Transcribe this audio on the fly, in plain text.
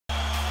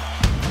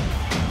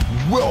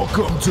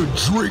Welcome to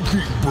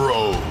Drinkin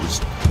Bros,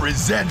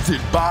 presented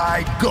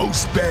by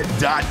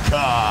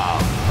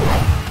GhostBed.com.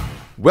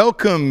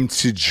 Welcome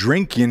to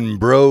Drinkin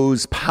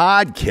Bros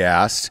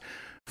podcast,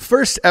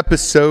 first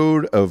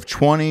episode of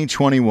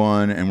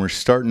 2021, and we're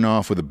starting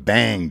off with a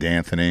bang,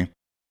 D'Anthony.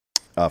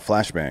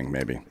 Flashbang,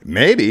 maybe.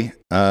 Maybe.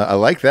 I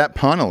like that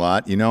pun a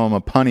lot. You know, I'm a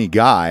punny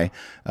guy.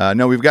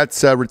 No, we've got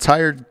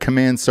retired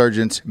Command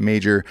Sergeant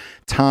Major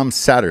Tom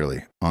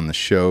Satterly on the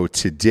show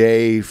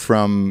today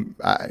from,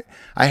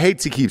 I hate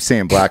to keep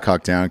saying Black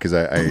Hawk Down because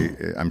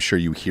I'm sure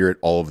you hear it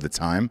all of the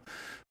time.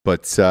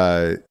 But,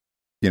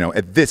 you know,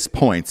 at this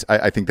point,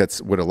 I think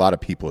that's what a lot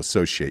of people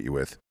associate you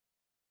with.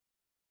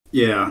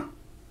 Yeah.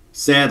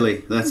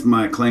 Sadly, that's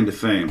my claim to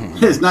fame.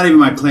 It's not even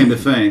my claim to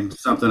fame.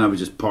 It's something I was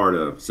just part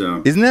of.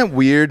 So isn't that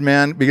weird,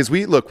 man? Because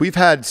we've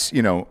had,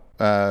 you know,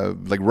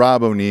 like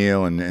Rob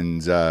O'Neill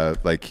and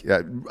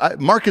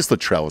Marcus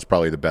Luttrell is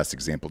probably the best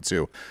example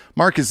too.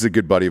 Marcus is a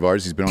good buddy of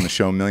ours. He's been on the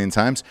show a million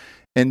times,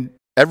 and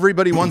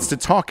everybody wants to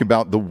talk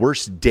about the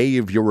worst day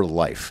of your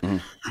life.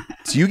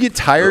 Do you get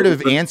tired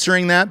of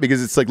answering that?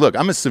 Because it's like, look,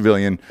 I'm a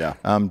civilian. Yeah.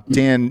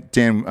 Dan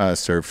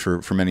served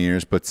for many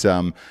years, but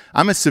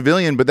I'm a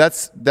civilian. But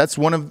that's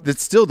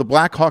still the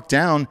Black Hawk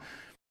Down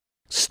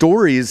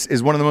story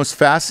is one of the most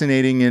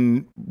fascinating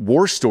in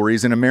war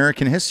stories in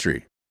American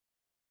history.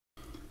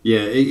 Yeah,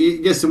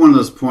 it gets to one of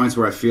those points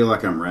where I feel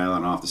like I'm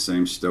rattling off the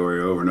same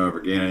story over and over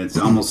again. It's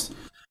almost,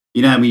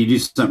 you know, I mean, you do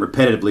something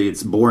repetitively,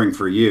 it's boring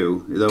for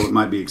you, though it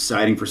might be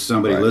exciting for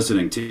somebody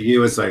listening to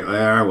you. It's like,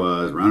 there I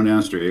was running down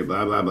the street,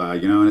 blah, blah, blah,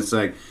 you know, and it's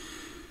like,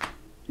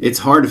 it's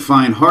hard to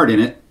find heart in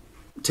it,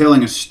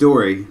 telling a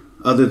story,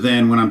 other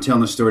than when I'm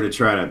telling a story to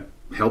try to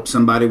help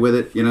somebody with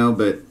it, you know,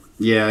 but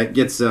yeah, it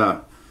gets,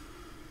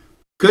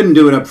 couldn't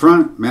do it up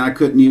front, man. I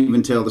couldn't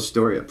even tell the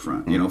story up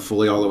front, you know,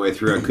 fully all the way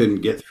through. I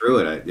couldn't get through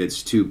it.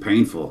 It's too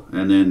painful.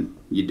 And then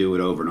you do it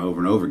over and over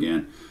and over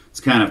again. It's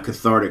kind of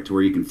cathartic to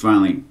where you can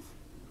finally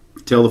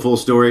tell the full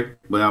story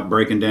without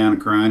breaking down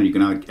and crying. You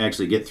can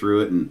actually get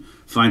through it and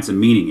find some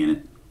meaning in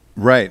it.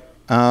 Right.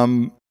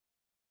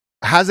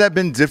 Has that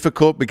been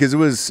difficult? Because it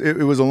was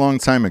a long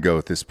time ago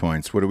at this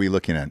point. What are we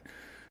looking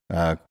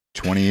at?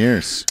 20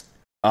 years.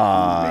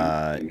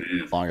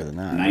 Longer than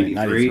that.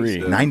 93.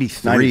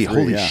 93.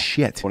 Holy yeah.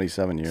 shit.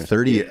 27 years.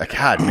 30.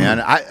 God,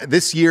 man.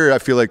 This year, I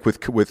feel like with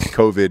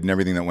COVID and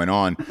everything that went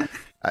on,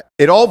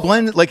 it all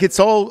blended, like it's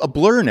all a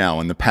blur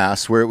now in the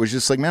past where it was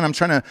just like, man,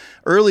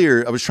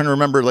 earlier I was trying to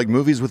remember like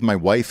movies with my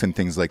wife and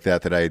things like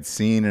that I had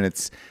seen.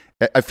 And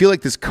I feel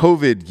like this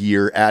COVID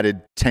year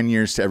added 10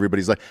 years to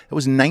everybody's life. It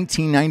was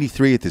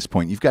 1993 at this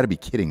point. You've got to be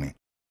kidding me.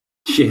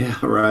 Yeah,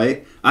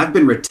 right. I've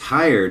been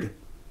retired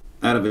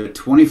out of a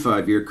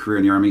 25-year career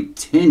in the Army,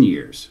 10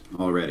 years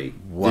already.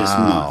 Wow. This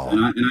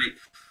month.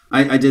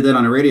 And I did that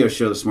on a radio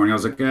show this morning. I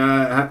was like,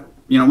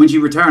 you know, when did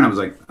you retire? And I was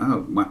like,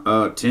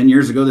 10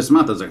 years ago this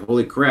month. I was like,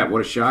 holy crap,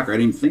 what a shocker. I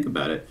didn't even think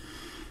about it.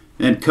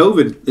 And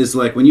COVID is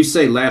like, when you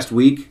say last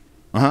week,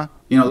 you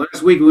know,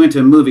 last week we went to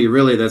a movie,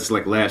 really, that's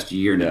like last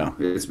year now.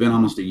 Yeah. It's been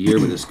almost a year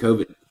with this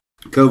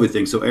COVID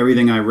thing. So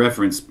everything I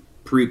referenced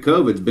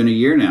pre-COVID's been a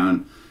year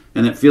now.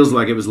 And it feels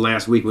like it was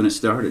last week when it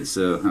started.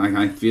 So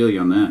I feel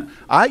you on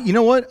that. You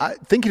know what?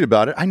 Thinking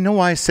about it, I know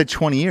why I said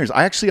 20 years.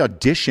 I actually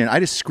auditioned. I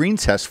had a screen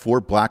test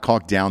for Black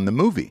Hawk Down, the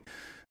movie.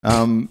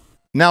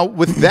 Now,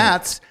 with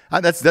that's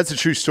a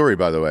true story,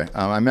 by the way.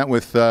 I met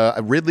with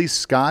Ridley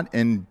Scott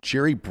and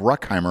Jerry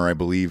Bruckheimer, I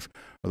believe,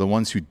 are the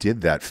ones who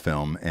did that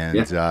film.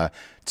 And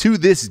to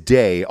this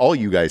day, all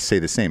you guys say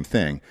the same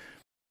thing.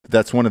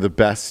 That's one of the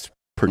best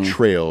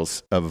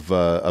portrayals of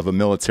a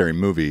military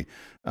movie.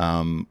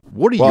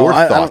 What are your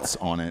thoughts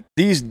on it?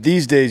 These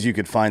days you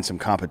could find some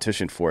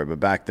competition for it,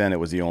 but back then it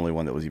was the only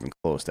one that was even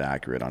close to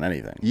accurate on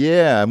anything.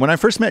 Yeah, when I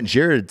first met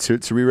Jared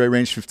to rewrite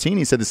Range 15,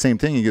 he said the same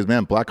thing. He goes,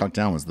 "Man, Black Hawk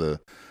Down was the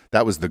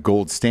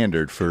gold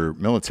standard for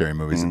military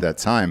movies at that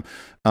time."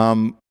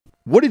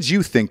 What did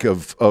you think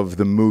of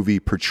the movie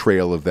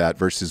portrayal of that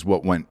versus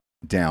what went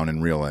down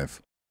in real life?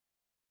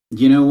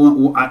 You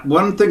know,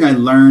 one thing I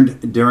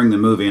learned during the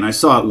movie, and I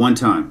saw it one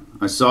time.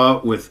 I saw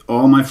it with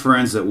all my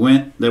friends that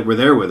were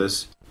there with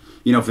us,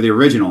 you know, for the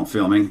original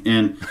filming,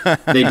 and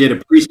they did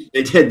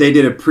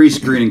a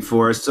pre-screening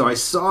for us. So I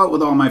saw it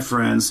with all my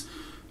friends.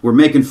 We're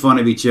making fun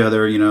of each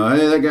other, you know.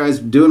 Hey, that guy's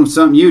doing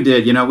something you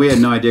did. You know, we had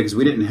no idea because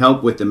we didn't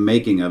help with the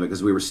making of it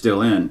because we were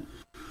still in.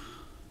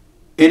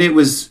 And it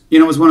was, you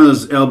know, it was one of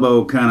those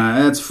elbow kind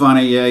of, that's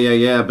funny,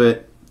 yeah.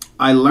 But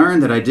I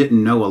learned that I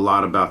didn't know a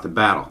lot about the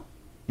battle.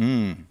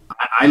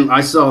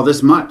 I saw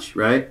this much,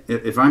 right?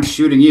 If I'm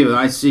shooting you,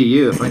 I see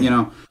you. If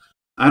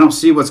I don't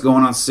see what's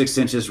going on 6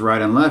 inches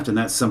right and left, and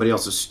that's somebody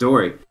else's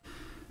story.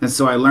 And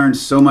so I learned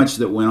so much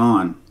that went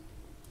on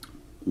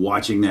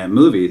watching that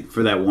movie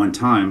for that one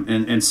time.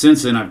 And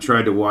since then, I've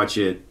tried to watch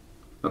it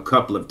a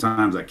couple of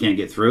times. I can't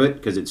get through it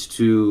because it's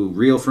too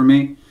real for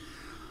me.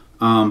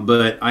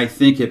 But I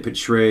think it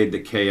portrayed the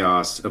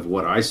chaos of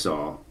what I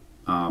saw.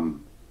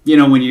 You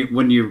know,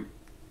 when you're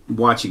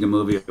watching a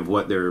movie of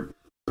what they're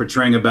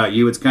portraying about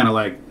you, it's kind of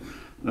like,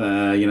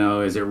 you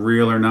know, is it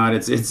real or not?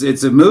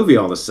 It's a movie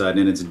all of a sudden,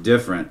 and it's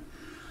different.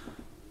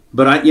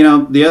 But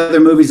the other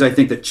movies I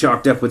think that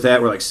chalked up with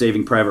that were like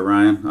Saving Private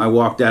Ryan. I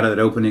walked out of that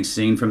opening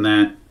scene from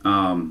that.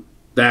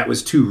 That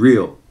was too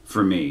real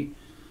for me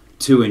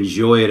to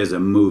enjoy it as a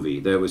movie.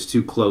 That was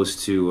too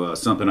close to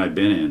something I'd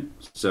been in.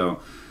 So,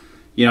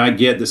 I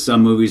get that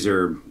some movies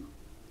are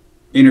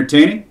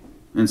entertaining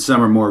and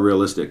some are more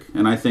realistic.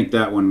 And I think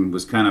that one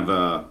was kind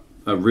of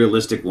a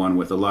realistic one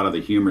with a lot of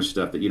the humor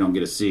stuff that you don't get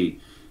to see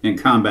in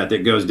combat that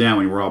goes down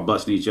when we're all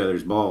busting each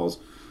other's balls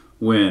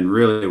when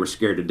really we're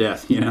scared to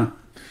death,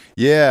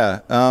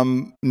 Yeah.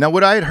 Now,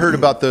 what I had heard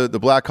about the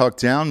Black Hawk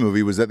Down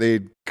movie was that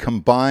they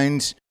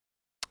combined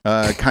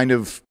kind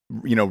of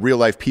real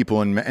life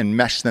people and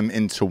meshed them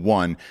into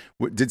one.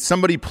 Did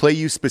somebody play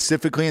you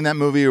specifically in that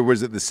movie, or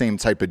was it the same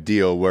type of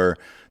deal where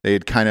they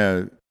had kind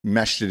of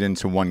meshed it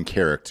into one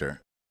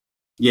character?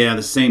 Yeah,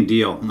 the same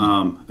deal.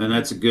 And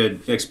that's a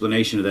good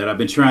explanation of that. I've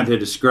been trying to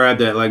describe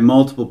that like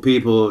multiple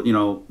people,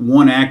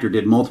 one actor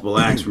did multiple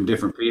acts from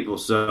different people.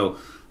 So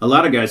a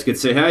lot of guys could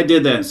say, hey, I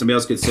did that. And somebody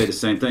else could say the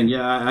same thing.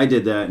 Yeah, I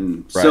did that.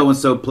 And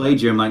so-and-so played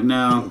you. I'm like,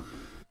 no,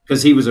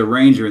 because he was a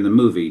ranger in the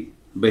movie,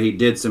 but he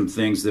did some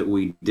things that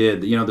we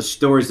did. The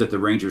stories that the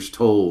rangers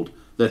told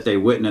that they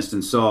witnessed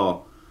and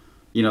saw,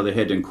 they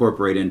had to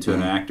incorporate into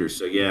an actor.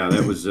 So yeah,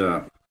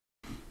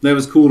 that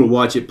was cool to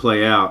watch it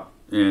play out.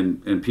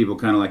 And people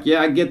kind of like,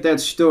 yeah, I get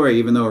that story,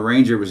 even though a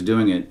ranger was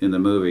doing it in the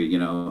movie.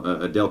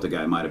 A Delta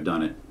guy might have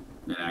done it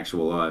in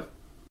actual life.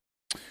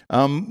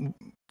 Can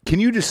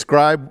you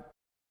describe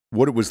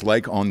what it was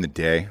like on the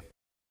day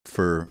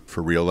for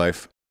real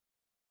life?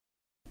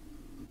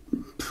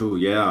 Ooh,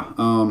 yeah.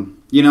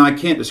 I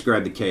can't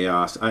describe the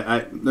chaos.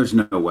 I there's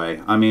no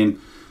way. I mean,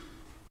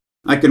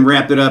 I can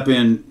wrap it up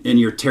in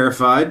you're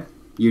terrified.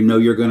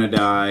 You're going to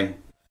die.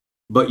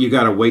 But you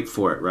got to wait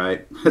for it,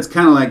 right? It's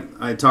kind of like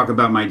I talk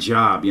about my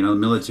job. The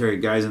military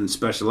guys in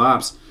special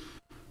ops,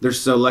 they're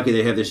so lucky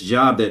they have this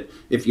job that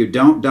if you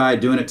don't die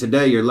doing it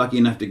today, you're lucky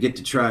enough to get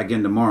to try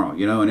again tomorrow.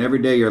 And every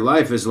day of your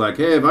life is like,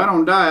 hey, if I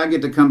don't die, I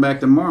get to come back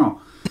tomorrow.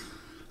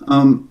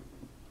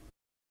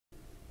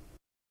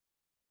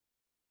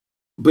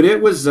 But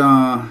it was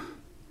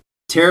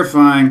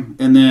terrifying,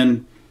 and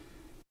then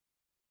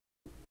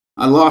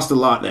I lost a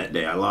lot that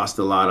day. I lost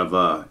a lot of,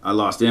 I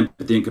lost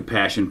empathy and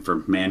compassion for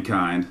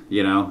mankind.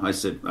 I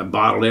said, I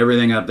bottled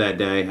everything up that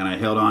day and I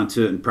held on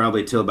to it and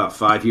probably till about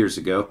 5 years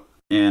ago.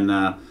 And,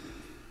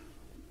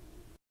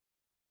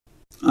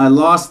 I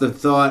lost the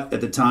thought at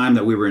the time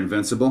that we were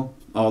invincible,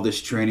 all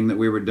this training that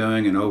we were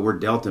doing and, we're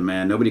Delta,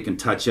 man, nobody can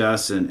touch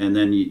us. And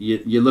then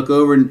you look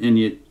over and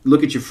you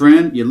look at your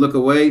friend, you look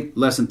away,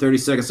 less than 30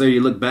 seconds later,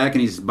 you look back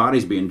and his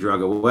body's being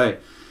dragged away.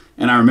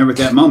 And I remember at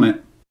that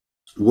moment,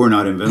 we're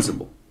not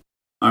invincible.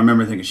 I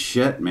remember thinking,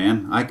 shit,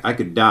 man, I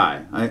could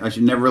die. I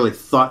should never really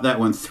thought that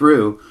one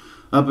through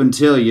up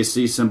until you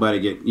see somebody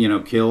get,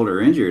 killed or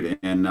injured.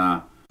 And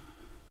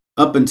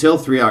up until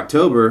 3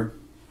 October,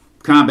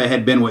 combat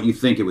had been what you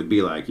think it would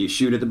be like. You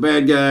shoot at the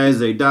bad guys,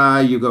 they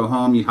die, you go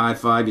home, you high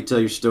five, you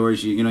tell your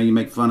stories, you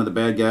make fun of the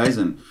bad guys,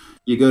 and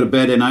you go to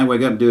bed at night,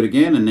 wake up and do it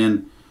again, and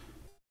then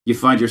you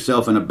find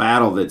yourself in a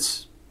battle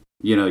that's,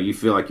 you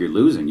feel like you're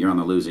losing. You're on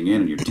the losing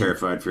end and you're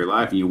terrified for your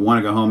life and you want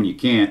to go home and you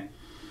can't.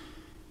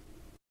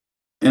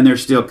 And they're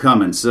still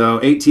coming. So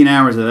 18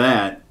 hours of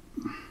that,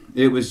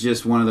 it was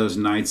just one of those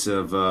nights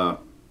of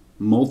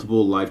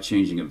multiple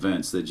life-changing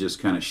events that just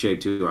kind of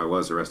shaped who I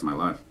was the rest of my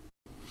life.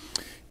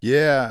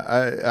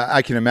 Yeah,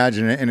 I can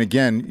imagine. And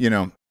again,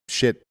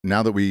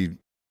 now that we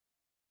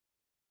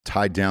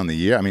tied down the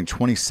year,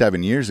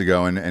 27 years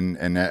ago,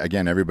 and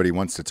again, everybody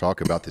wants to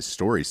talk about this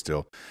story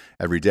still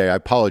every day. I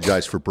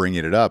apologize for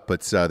bringing it up,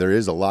 but there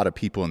is a lot of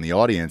people in the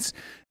audience,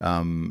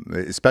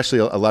 especially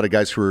a lot of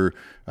guys who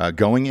are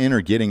going in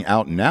or getting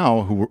out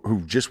now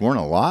who just weren't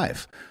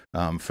alive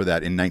for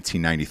that in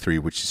 1993,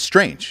 which is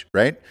strange,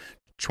 right?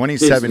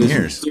 27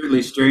 years. It's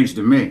certainly strange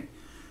to me.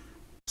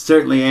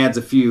 Certainly adds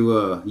a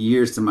few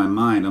years to my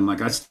mind. I'm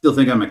like, I still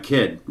think I'm a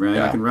kid, right?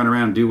 Yeah. I can run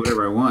around and do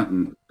whatever I want.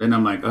 And then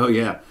I'm like, oh,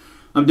 yeah,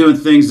 I'm doing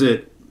things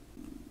that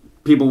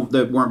people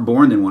that weren't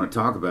born didn't want to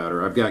talk about.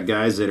 Or I've got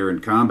guys that are in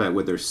combat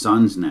with their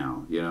sons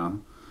now,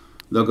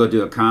 They'll go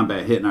do a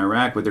combat hit in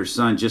Iraq with their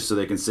son just so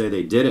they can say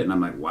they did it. And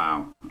I'm like,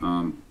 wow,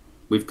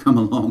 we've come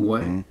a long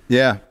way.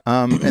 Yeah,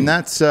 and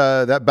that's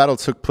that battle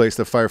took place,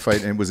 the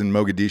firefight, and it was in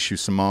Mogadishu,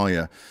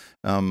 Somalia.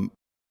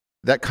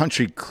 That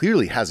country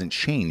clearly hasn't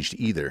changed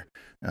either.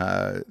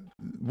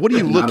 What do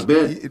you look? Not a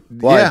bit.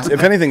 Well, yeah.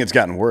 If anything, it's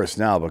gotten worse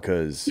now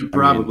because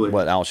probably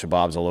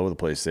Al-Shabaab's all over the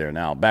place there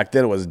now. Back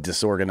then, it was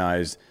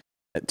disorganized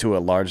to a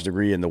large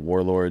degree, and the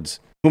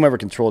warlords, whomever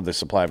controlled the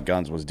supply of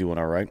guns, was doing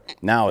all right.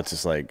 Now it's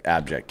just like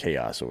abject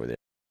chaos over there.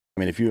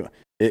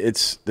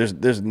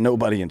 There's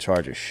nobody in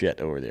charge of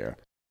shit over there.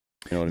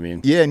 You know what I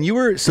mean? Yeah, and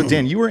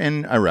Dan, you were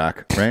in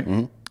Iraq, right?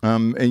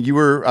 Mm-hmm. And you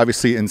were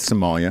obviously in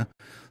Somalia.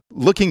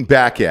 Looking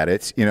back at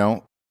it,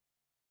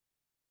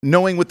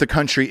 knowing what the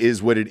country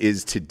is, what it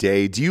is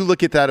today, do you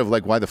look at that of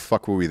like, why the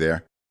fuck were we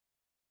there?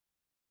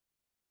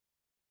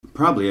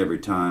 Probably every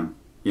time,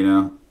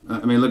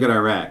 look at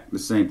Iraq, the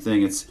same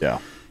thing.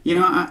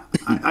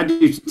 I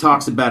do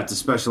talks about it to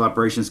special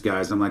operations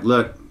guys. I'm like,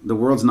 look, the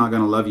world's not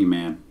going to love you,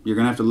 man. You're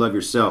going to have to love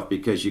yourself,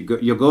 because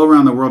you'll go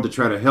around the world to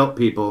try to help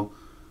people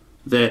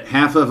that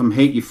half of them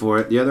hate you for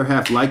it, the other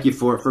half like you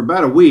for it for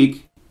about a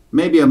week,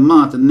 maybe a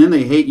month, and then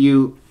they hate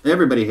you.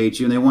 Everybody hates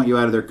you, and they want you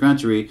out of their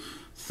country,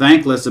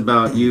 thankless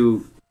about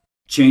you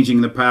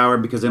changing the power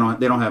because they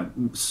don't have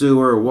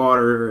sewer or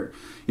water or,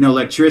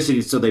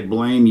 electricity, so they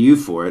blame you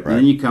for it. Right. And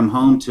then you come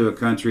home to a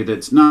country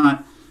that's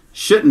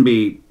shouldn't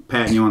be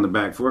patting you on the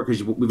back for it,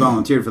 because we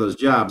volunteered for those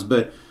jobs,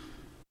 but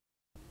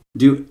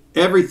do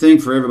everything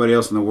for everybody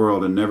else in the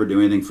world and never do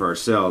anything for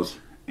ourselves.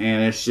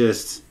 And it's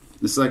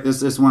like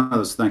this. It's one of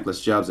those thankless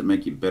jobs that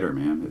make you bitter,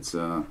 man. It's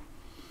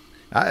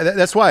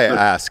that's why I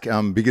ask,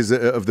 because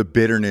of the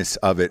bitterness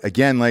of it.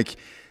 Again, like,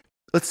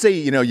 let's say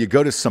you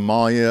go to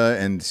Somalia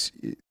and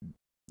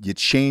you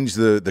change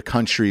the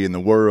country and the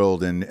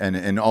world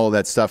and all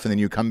that stuff, and then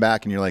you come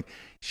back and you're like,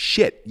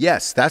 shit,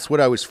 yes, that's what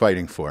I was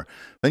fighting for.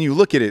 Then you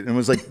look at it and it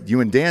was like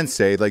you and Dan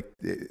say, like,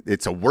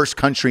 it's a worse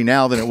country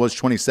now than it was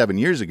 27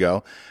 years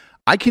ago.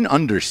 I can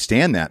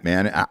understand that,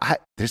 man.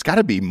 There's got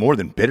to be more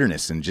than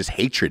bitterness and just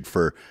hatred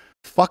for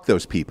fuck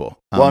those people.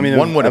 Well, I mean,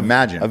 one would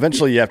imagine.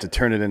 Eventually you have to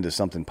turn it into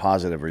something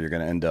positive, or you're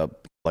going to end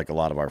up like a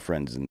lot of our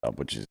friends end up,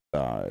 which is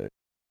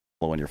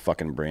blowing your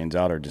fucking brains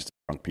out or just a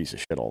drunk piece of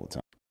shit all the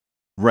time.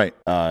 Right.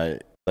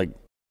 Like,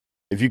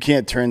 if you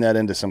can't turn that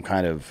into some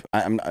kind of,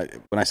 when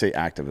I say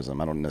activism,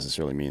 I don't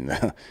necessarily mean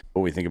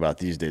what we think about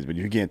these days, but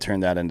if you can't turn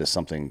that into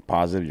something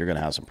positive, you're going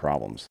to have some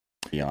problems,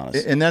 to be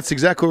honest. And that's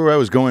exactly where I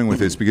was going with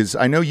this, because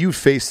I know you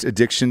faced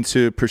addiction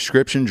to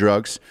prescription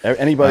drugs.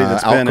 Anybody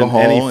that's been in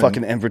any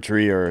fucking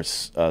infantry or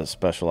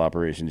special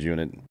operations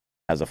unit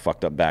has a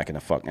fucked up back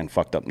and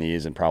fucked up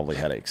knees and probably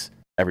headaches.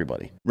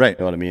 Everybody. Right. You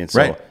know what I mean? So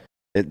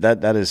right.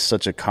 That is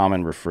such a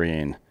common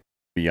refrain, to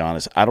be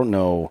honest. I don't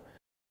know.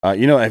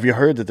 Have you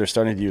heard that they're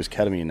starting to use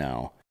ketamine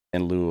now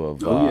in lieu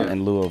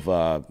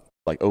of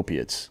like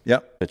opiates?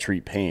 Yep. To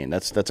treat pain.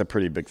 That's a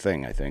pretty big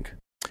thing, I think.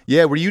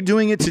 Yeah, were you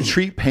doing it to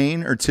treat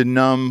pain or to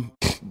numb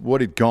what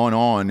had gone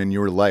on in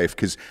your life?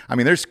 Because I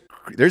mean,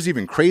 there's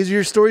even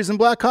crazier stories in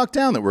Black Hawk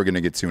Down that we're going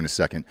to get to in a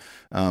second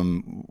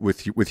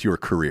with your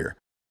career.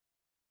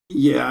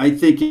 Yeah, I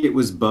think it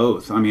was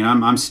both. I mean,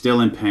 I'm still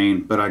in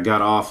pain, but I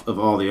got off of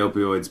all the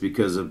opioids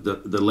because of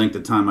the length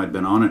of time I'd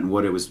been on it and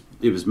what it was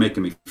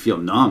making me feel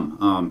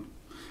numb.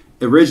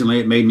 Originally,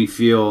 it made me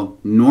feel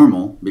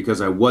normal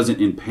because I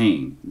wasn't in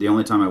pain. The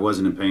only time I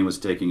wasn't in pain was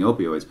taking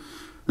opioids.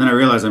 Then I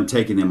realized I'm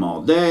taking them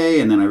all day,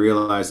 and then I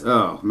realized,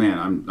 oh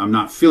man, I'm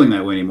not feeling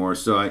that way anymore.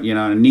 So I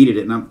needed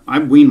it, and I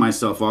weaned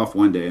myself off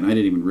one day, and I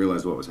didn't even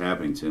realize what was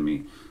happening to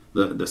me.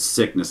 The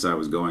sickness I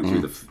was going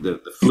through, the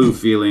flu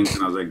feelings,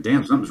 and I was like,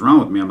 damn, something's wrong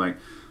with me. I'm like,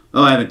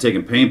 oh, I haven't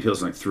taken pain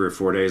pills in like 3 or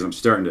 4 days. I'm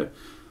starting to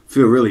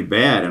feel really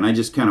bad, and I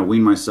just kind of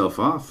weaned myself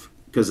off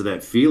because of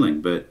that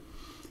feeling. But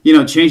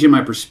changing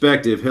my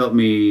perspective helped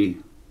me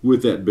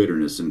with that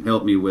bitterness and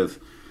helped me with,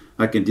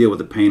 I can deal with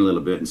the pain a little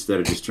bit instead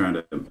of just trying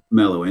to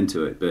mellow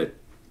into it. But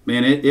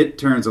man, it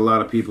turns a lot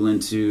of people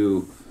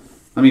into,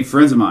 I mean,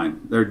 friends of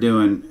mine, they're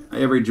doing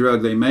every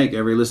drug they make,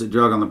 every illicit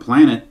drug on the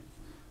planet.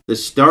 That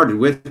started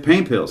with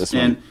pain pills,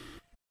 and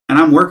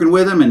I'm working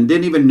with them and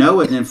didn't even know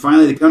it. And then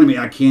finally they come to me,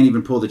 I can't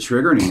even pull the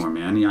trigger anymore,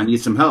 man. I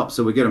need some help.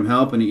 So we get him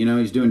help, and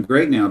he's doing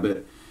great now.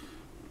 But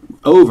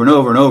over and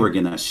over and over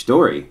again, that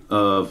story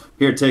of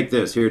here, take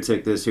this, here,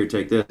 take this, here,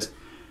 take this.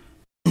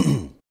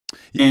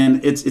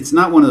 And it's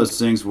not one of those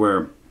things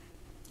where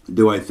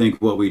do I think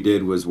what we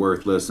did was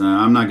worthless?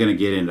 I'm not going to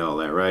get into all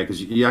that, right?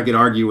 Because I could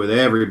argue with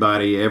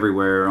everybody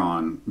everywhere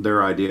on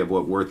their idea of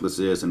what worthless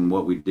is and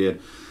what we did.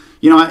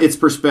 It's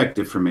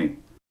perspective for me.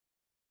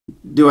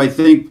 Do I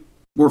think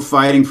we're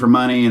fighting for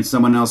money and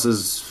someone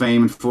else's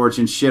fame and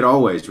fortune? Shit,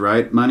 always,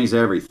 right? Money's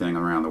everything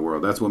around the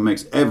world. That's what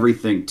makes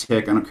everything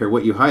tick. I don't care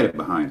what you hide it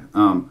behind.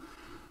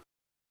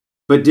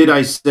 But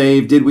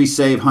did we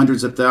save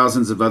hundreds of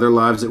thousands of other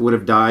lives that would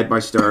have died by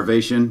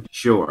starvation?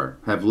 Sure.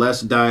 Have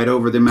less died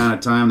over the amount of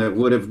time that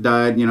would have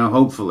died,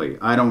 hopefully.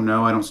 I don't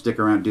know. I don't stick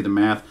around and do the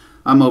math.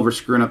 I'm over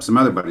screwing up some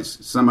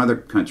other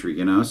country,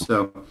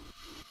 so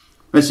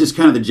that's just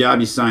kind of the job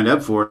you signed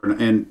up for.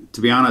 And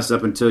to be honest,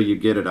 up until you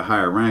get at a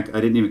higher rank,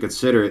 I didn't even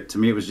consider it. To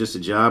me, it was just a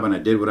job, and I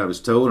did what I was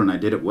told, and I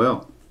did it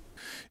well.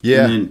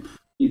 Yeah. And then,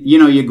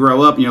 you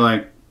grow up, and you're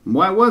like,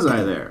 why was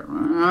I there?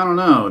 I don't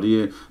know. Do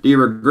you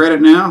regret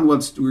it now?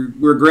 Well,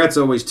 regret's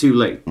always too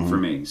late for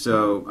me.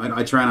 So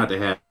I try not to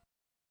have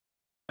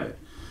it.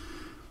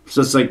 So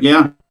it's like,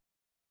 yeah.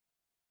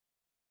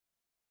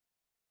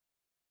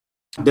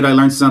 Did I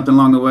learn something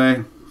along the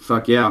way?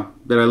 Fuck yeah.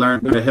 Did I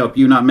learn to help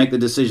you not make the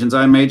decisions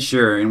I made?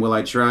 Sure. And will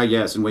I try?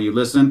 Yes. And will you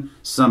listen?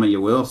 Some of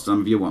you will, some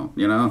of you won't.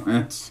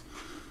 That's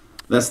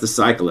the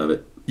cycle of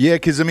it. Yeah,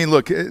 because, I mean,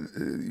 look,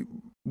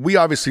 we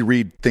obviously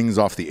read things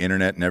off the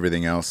internet and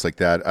everything else like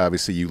that.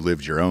 Obviously, you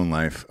lived your own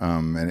life,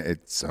 and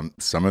it's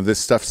some of this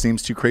stuff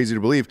seems too crazy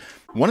to believe.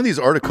 One of these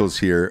articles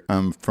here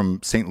from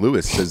St.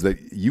 Louis says that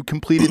you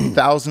completed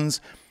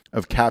thousands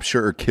of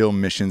capture or kill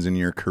missions in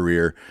your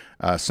career,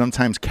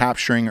 sometimes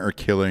capturing or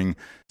killing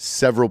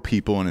several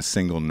people in a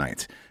single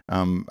night.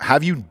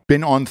 Have you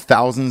been on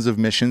thousands of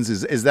missions?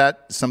 Is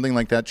that something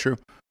like that true?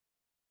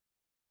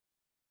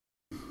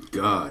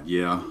 God,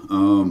 yeah.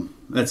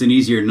 That's an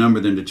easier number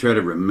than to try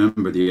to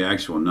remember the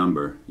actual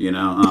number.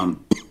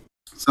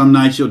 Some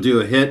nights you'll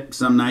do a hit,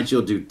 some nights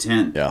you'll do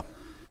 10. Yeah.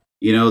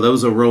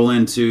 Those will roll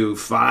into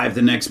 5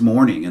 the next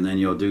morning, and then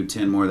you'll do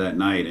 10 more that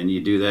night, and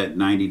you do that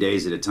 90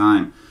 days at a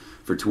time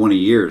for 20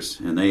 years,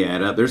 and they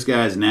add up. There's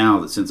guys now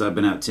that since I've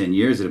been out 10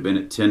 years that have been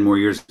at 10 more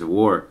years of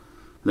war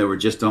that were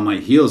just on my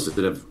heels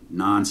that have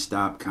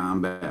nonstop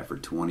combat for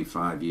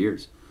 25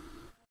 years.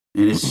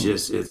 And it's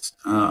just,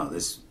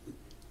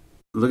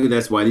 look at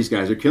that's why these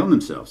guys are killing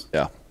themselves.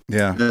 Yeah.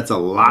 Yeah. That's a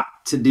lot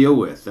to deal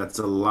with. That's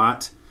a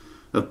lot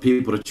of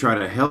people to try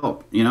to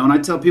help. And I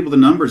tell people the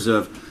numbers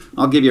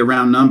I'll give you a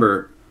round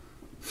number,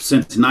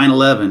 since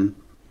 9/11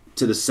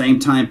 to the same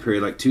time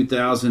period, like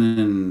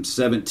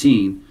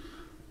 2017,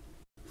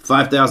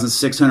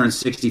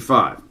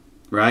 5,665,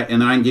 right?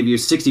 And then I can give you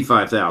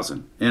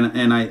 65,000.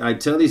 And I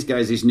tell these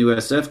guys, these new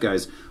SF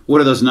guys,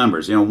 what are those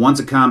numbers? One's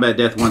a combat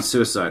death, one's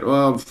suicide.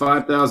 Well,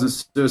 5,000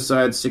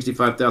 suicides,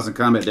 65,000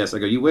 combat deaths. I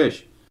go, you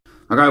wish.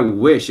 I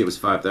wish it was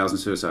 5,000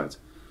 suicides.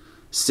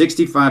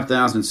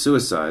 65,000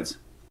 suicides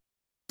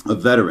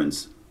of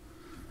veterans.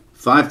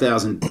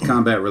 5,000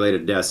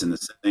 combat-related deaths in the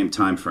same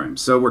time frame.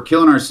 So we're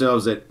killing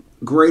ourselves at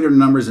greater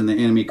numbers than the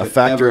enemy could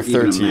ever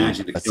even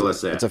imagine to kill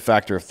us at. It's a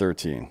factor of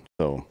 13.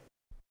 So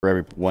for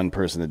every one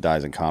person that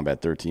dies in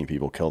combat, 13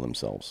 people kill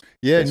themselves.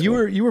 Yeah,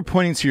 basically. And you were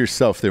pointing to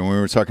yourself there when we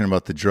were talking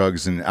about the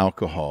drugs and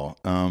alcohol.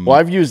 Well,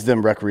 I've used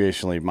them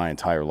recreationally my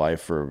entire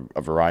life for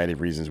a variety of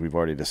reasons we've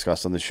already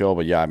discussed on the show.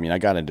 But yeah, I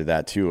got into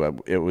that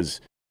too. It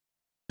was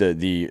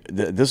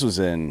this was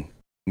in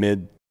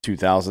mid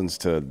 2000s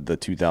to the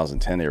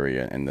 2010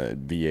 area, and the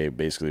VA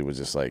basically was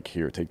just like,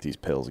 here, take these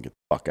pills and get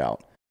the fuck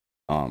out.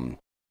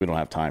 We don't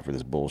have time for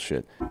this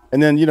bullshit.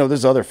 And then,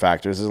 there's other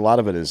factors. A lot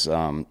of it is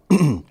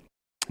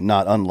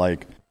not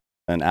unlike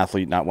an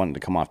athlete not wanting to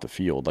come off the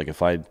field. Like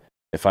if I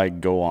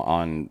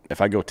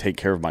go take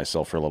care of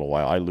myself for a little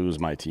while, I lose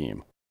my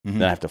team. Mm-hmm.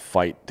 Then I have to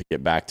fight to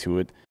get back to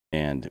it.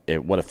 And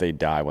what if they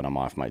die when I'm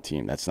off my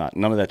team?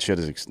 None of that shit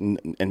is,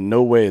 in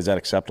no way is that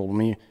acceptable to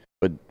me.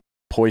 But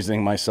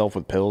poisoning myself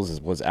with pills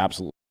was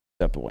absolutely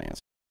acceptable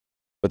answer.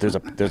 But there's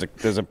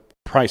a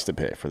price to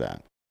pay for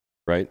that,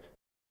 right?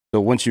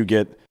 So once you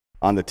get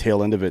on the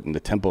tail end of it and the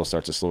tempo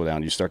starts to slow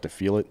down, you start to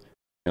feel it.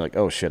 You're like,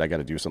 oh shit, I got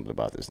to do something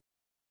about this.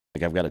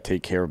 Like I've got to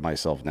take care of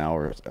myself now,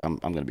 or I'm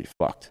going to be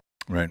fucked.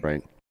 Right.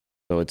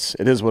 So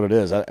it is what it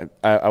is.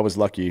 I was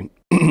lucky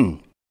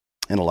in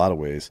a lot of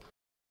ways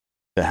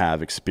to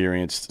have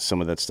experienced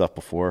some of that stuff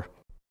before,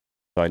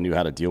 so I knew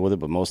how to deal with it.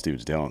 But most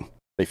dudes don't.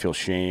 They feel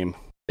shame.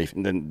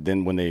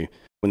 Then when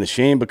the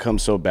shame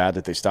becomes so bad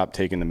that they stop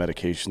taking the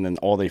medication, then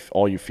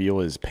all you feel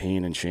is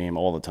pain and shame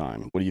all the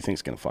time. What do you think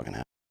is going to fucking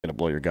happen? It's going to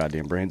blow your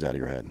goddamn brains out of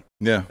your head.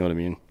 Yeah. You know what I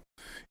mean?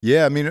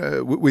 Yeah. I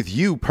mean, with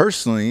you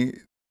personally,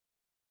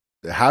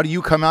 how do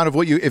you come out of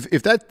what you,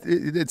 if that,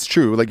 it's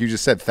true, like you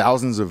just said,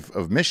 thousands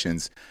of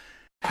missions,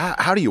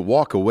 how do you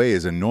walk away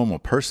as a normal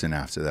person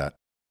after that?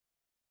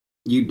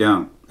 You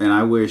don't. And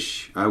I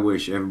wish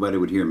everybody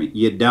would hear me.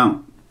 You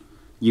don't.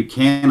 You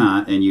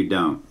cannot, and you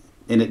don't.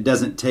 And it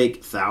doesn't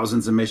take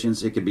thousands of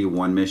missions. It could be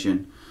one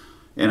mission.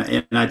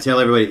 And I tell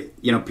everybody,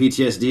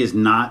 PTSD is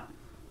not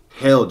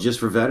held just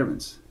for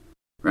veterans,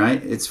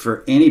 right? It's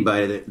for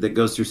anybody that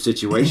goes through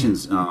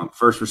situations,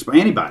 first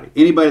responder,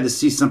 anybody that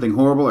sees something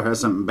horrible or has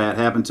something bad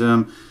happen to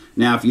them.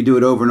 Now, if you do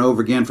it over and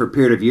over again for a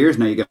period of years,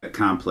 now you got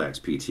complex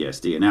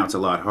PTSD, and now it's a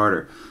lot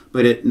harder.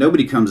 But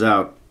nobody comes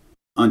out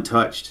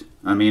untouched.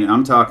 I mean,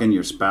 I'm talking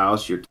your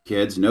spouse, your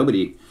kids,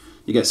 nobody.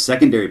 You got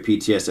secondary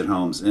PTSD at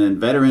homes, and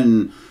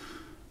veteran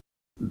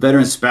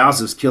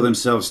spouses kill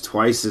themselves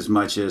twice as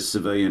much as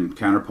civilian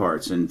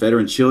counterparts, and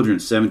veteran children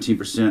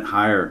 17%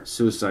 higher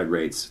suicide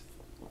rates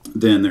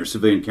than their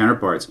civilian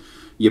counterparts.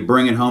 You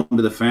bring it home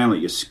to the family,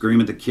 you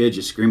scream at the kids,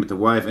 you scream at the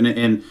wife,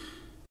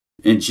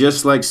 and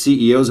just like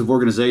CEOs of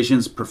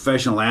organizations,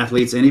 professional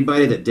athletes,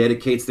 anybody that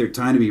dedicates their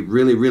time to be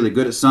really, really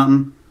good at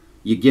something,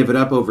 you give it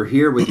up over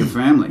here with your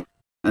family,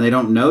 and they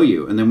don't know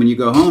you. And then when you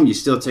go home, you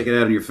still take it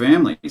out on your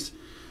families.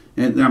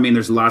 And I mean,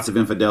 there's lots of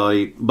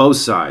infidelity, both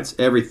sides,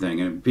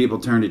 everything. And people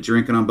turn to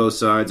drinking on both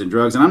sides and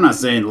drugs. And I'm not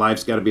saying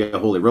life's got to be a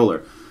holy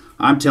roller.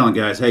 I'm telling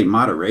guys, hey,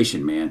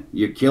 moderation, man.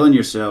 You're killing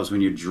yourselves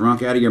when you're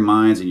drunk out of your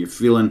minds and you're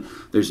feeling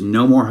there's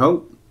no more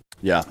hope.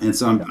 Yeah. And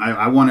so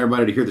I want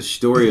everybody to hear the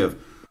story of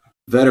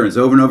veterans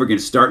over and over again,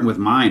 starting with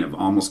mine of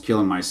almost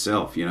killing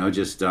myself,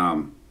 just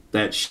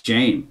that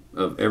shame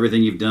of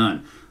everything you've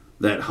done.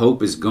 That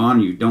hope is gone.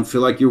 You don't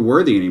feel like you're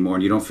worthy anymore,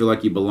 and you don't feel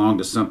like you belong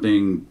to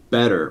something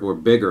better or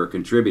bigger or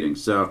contributing.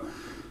 So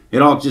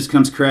it all just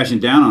comes crashing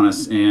down on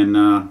us. And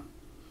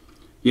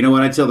you know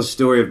what? I tell the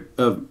story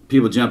of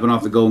people jumping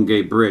off the Golden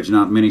Gate Bridge.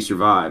 Not many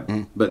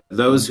survive, but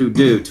those who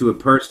do, to a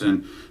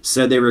person,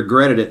 said they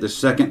regretted it the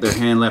second their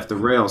hand left the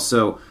rail.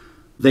 So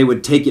they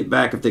would take it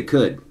back if they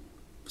could.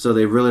 So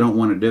they really don't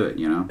want to do it,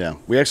 Yeah,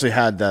 we actually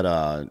had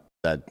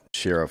that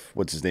sheriff.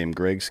 What's his name?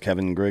 Griggs,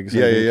 Kevin Griggs.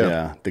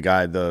 Yeah. The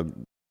guy, the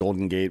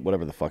Golden Gate,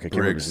 whatever the fuck. I can't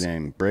remember his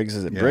name. Briggs,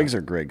 is it Briggs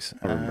or Griggs?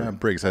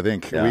 Briggs, I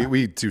think. Yeah.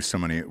 We do so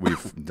many.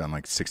 We've done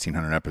like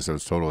 1,600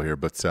 episodes total here.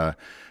 But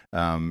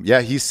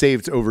he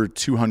saved over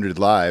 200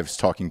 lives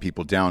talking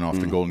people down off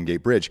the Golden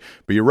Gate Bridge.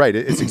 But you're right.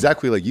 It's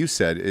exactly like you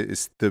said.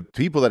 It's the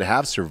people that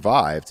have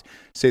survived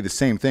say the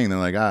same thing. They're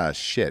like,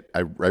 shit, I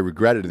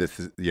regretted this,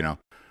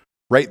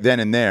 right then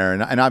and there.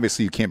 And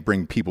obviously you can't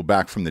bring people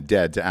back from the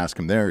dead to ask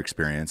them their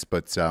experience.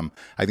 But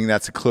I think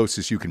that's the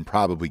closest you can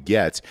probably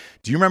get.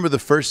 Do you remember the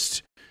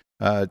first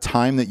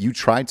time that you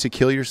tried to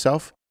kill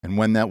yourself and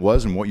when that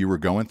was and what you were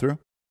going through?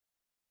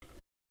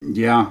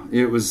 Yeah,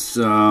 it was,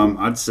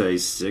 I'd say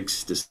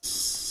 6 to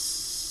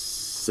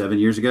 7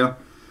 years ago.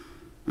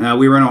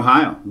 We were in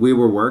Ohio. We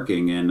were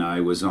working, and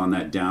I was on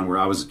that down where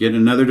I was getting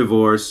another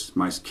divorce.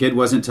 My kid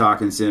wasn't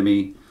talking to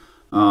me.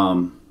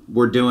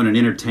 We're doing an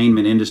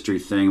entertainment industry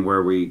thing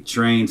where we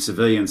train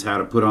civilians how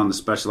to put on the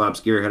special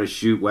ops gear, how to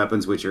shoot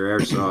weapons, which are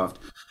airsoft.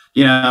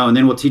 And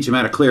then we'll teach them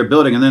how to clear a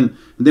building, and then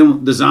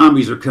the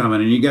zombies are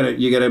coming, and you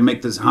gotta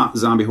make this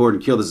zombie horde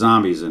and kill the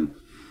zombies, and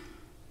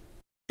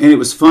it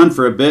was fun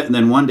for a bit, and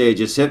then one day it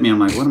just hit me. I'm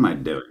like, what am I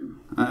doing?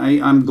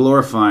 I'm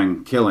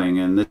glorifying killing,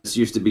 and this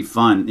used to be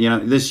fun.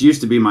 This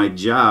used to be my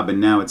job, and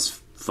now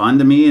it's fun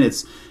to me, and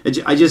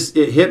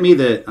it hit me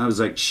that I was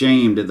like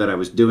shamed that I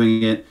was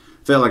doing it,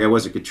 felt like I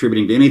wasn't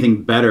contributing to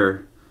anything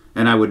better,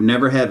 and I would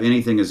never have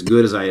anything as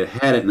good as I had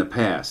had it in the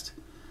past.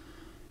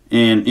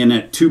 And in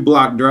that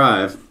 2-block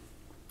drive,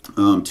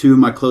 2 of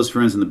my close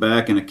friends in the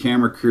back and a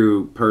camera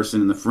crew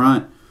person in the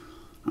front.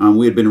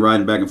 We had been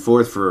riding back and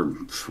forth for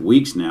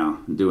weeks now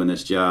doing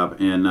this job,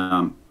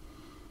 and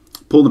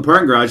pulled in the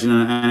parking garage, and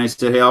I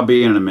said, "Hey, I'll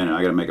be in a minute.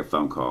 I got to make a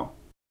phone call."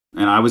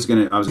 And I was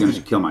gonna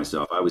kill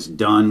myself. I was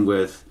done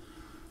with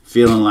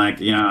feeling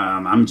like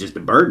I'm just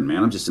a burden,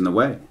 man. I'm just in the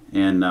way.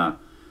 And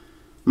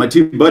my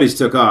 2 buddies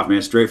took off,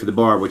 man, straight for the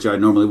bar, which I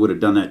normally would have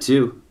done that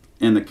too.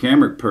 And the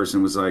camera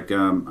person was like,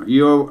 "Are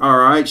you all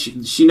right?"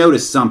 She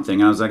noticed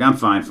something. I was like, "I'm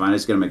fine. I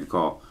just got to make a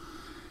call."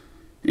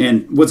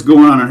 And what's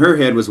going on in her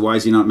head was, why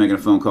is he not making a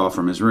phone call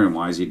from his room?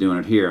 Why is he doing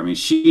it here? I mean,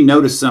 she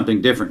noticed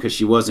something different because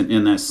she wasn't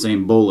in that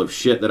same bowl of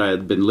shit that I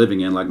had been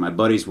living in like my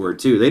buddies were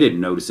too. They didn't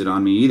notice it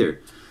on me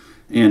either.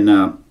 And,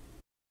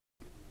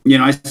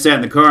 I sat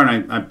in the car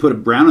and I put a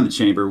brown in the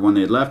chamber when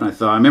they had left. And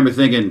I remember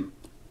thinking,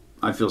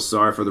 I feel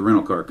sorry for the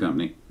rental car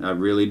company. I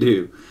really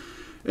do.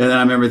 And then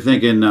I remember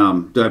thinking,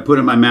 do I put it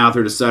in my mouth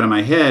or the side of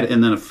my head?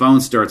 And then a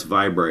phone starts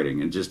vibrating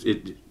and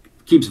it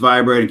keeps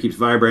vibrating.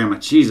 I'm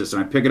like, Jesus.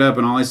 And I pick it up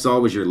and all I saw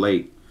was, "You're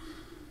late."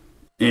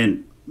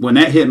 And when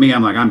that hit me,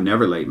 I'm like, I'm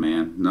never late,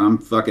 man. No, I'm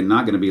fucking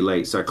not going to be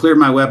late. So I cleared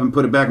my weapon,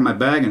 put it back in my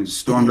bag, and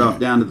stormed off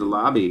down to the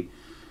lobby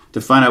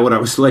to find out what I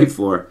was late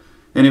for.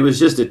 And it was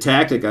just a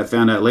tactic I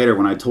found out later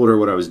when I told her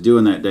what I was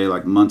doing that day,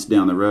 like months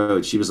down the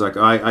road. She was like,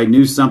 I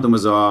knew something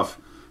was off.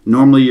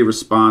 Normally you're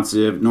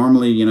responsive.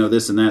 Normally,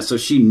 this and that. So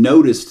she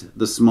noticed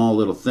the small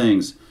little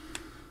things.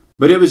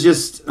 But it was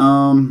just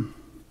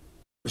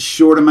a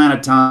short amount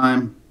of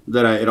time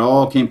that it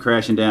all came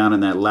crashing down,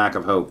 and that lack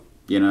of hope,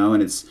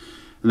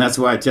 and that's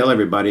why I tell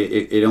everybody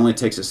it only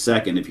takes a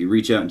second. If you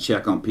reach out and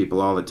check on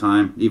people all the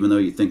time, even though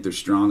you think they're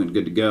strong and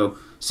good to go,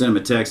 send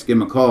them a text, give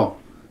them a call.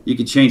 You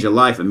can change a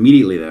life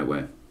immediately that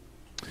way.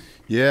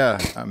 Yeah,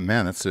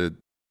 man, that's a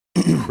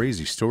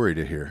crazy story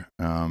to hear.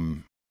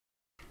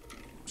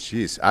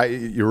 Jeez,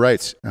 you're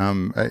right.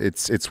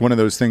 It's one of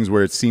those things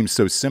where it seems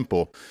so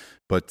simple,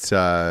 but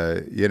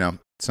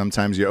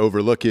sometimes you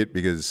overlook it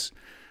because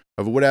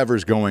of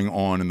whatever's going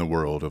on in the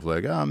world. Of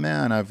like, oh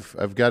man,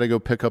 I've got to go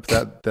pick up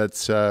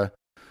that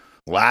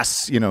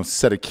last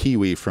set of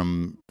kiwi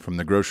from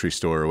the grocery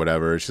store or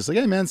whatever. It's just like,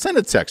 hey man, send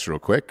a text real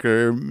quick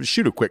or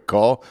shoot a quick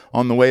call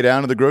on the way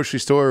down to the grocery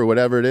store or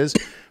whatever it is.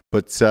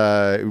 But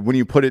when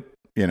you put it,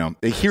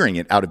 hearing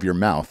it out of your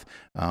mouth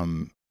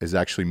is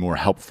actually more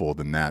helpful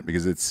than that,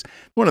 because it's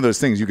one of those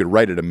things you could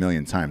write it a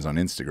million times on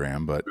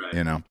Instagram, but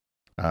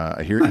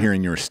right.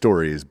 Hearing your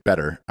story is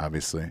better,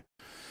 obviously.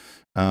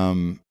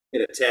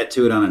 Get a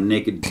tattoo it on a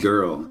naked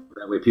girl.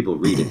 That way people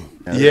read it.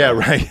 Yeah,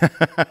 right.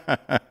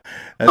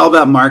 It's all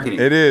about marketing.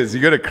 It is.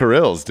 You go to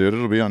Kirill's, dude.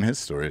 It'll be on his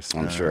stories.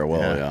 I'm sure it will,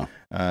 yeah.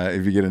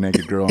 If you get a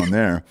naked girl on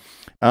there.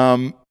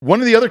 One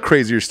of the other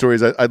crazier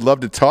stories I'd love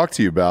to talk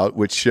to you about,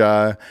 which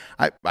I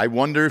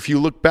wonder if you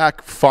look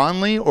back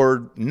fondly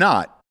or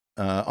not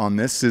on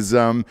this, is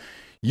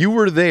you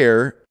were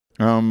there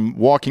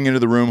walking into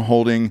the room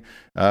holding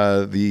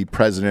the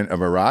president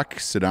of Iraq,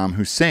 Saddam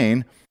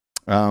Hussein,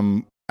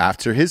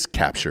 after his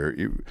capture.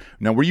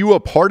 Now, were you a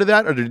part of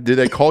that, or did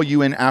they call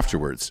you in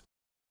afterwards?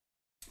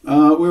 We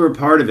were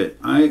part of it.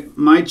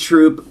 My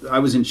troop, I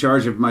was in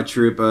charge of my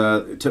troop,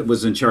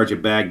 was in charge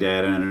of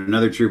Baghdad, and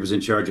another troop was in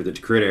charge of the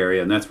Tikrit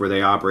area, and that's where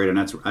they operated,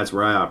 and that's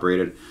where I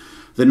operated.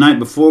 The night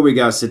before we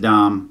got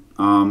Saddam,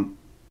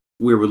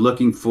 we were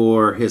looking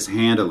for his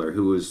handler,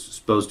 who was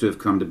supposed to have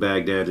come to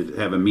Baghdad to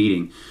have a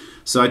meeting.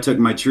 So I took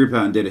my troop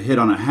out and did a hit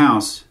on a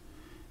house,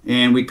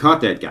 and we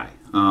caught that guy.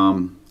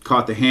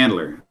 Caught the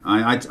handler.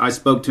 I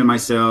spoke to him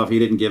myself. He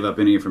didn't give up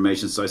any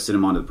information, so I sent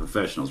him on to the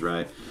professionals,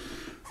 right?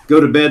 Go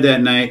to bed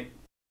that night,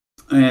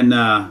 and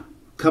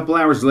couple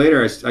hours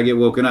later, I get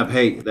woken up.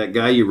 Hey, that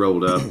guy you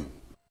rolled up,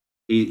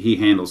 he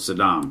handles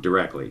Saddam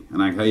directly.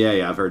 And I go,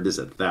 yeah, I've heard this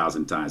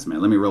 1,000 times,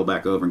 man. Let me roll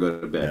back over and go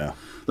to bed. Yeah.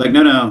 Like,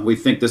 no, we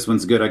think this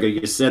one's good. I go,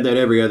 you said that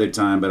every other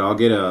time, but I'll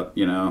get up,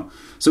 you know.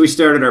 So we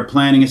started our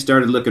planning. It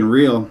started looking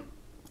real.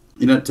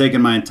 You know,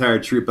 taking my entire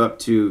troop up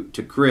to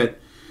Crit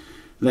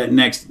that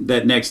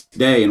next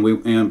day, and we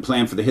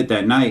planned for the hit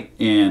that night.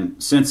 And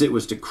since it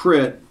was to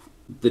Crit,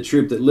 the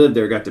troop that lived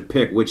there got to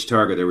pick which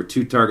target. There were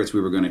 2 targets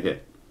we were going to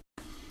hit.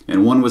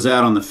 And one was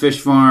out on the fish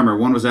farm, or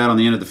one was out on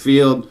the end of the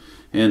field,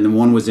 and the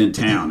one was in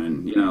town.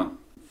 And, you know,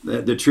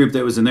 the troop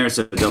that was in there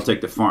said they'll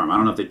take the farm. I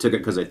don't know if they took it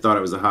because they thought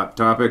it was a hot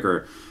topic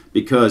or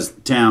because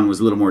town was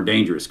a little more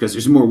dangerous because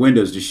there's more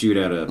windows to shoot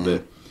out of.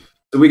 But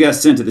so we got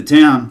sent to the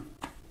town.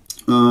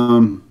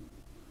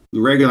 The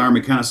regular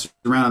army kind of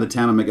surrounded the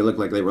town and make it look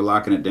like they were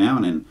locking it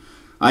down. And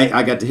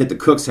I got to hit the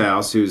cook's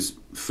house, who's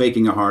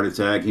faking a heart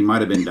attack. He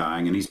might have been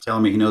dying, and he's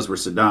telling me he knows where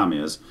Saddam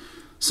is.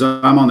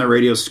 So I'm on the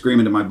radio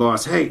screaming to my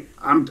boss, hey,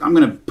 I'm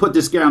going to put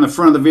this guy on the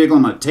front of the vehicle.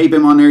 I'm going to tape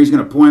him on there. He's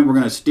going to point. We're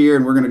going to steer,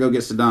 and we're going to go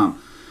get Saddam.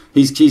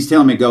 He's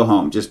telling me go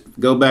home. Just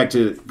go back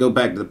to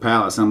the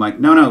palace. I'm like,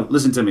 no,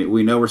 listen to me.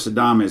 We know where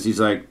Saddam is. He's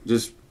like,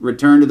 just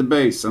return to the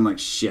base. I'm like,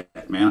 shit,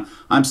 man.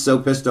 I'm so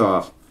pissed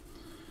off.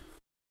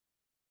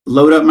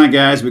 Load up my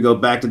guys. We go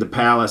back to the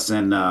palace,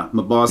 and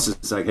my boss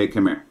is like, hey,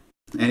 come here.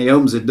 And he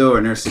opens the door,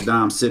 and there's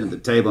Saddam sitting at the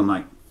table. I'm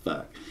like,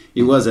 fuck.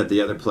 He was at the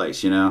other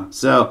place, you know.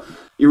 So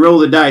you roll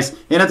the dice.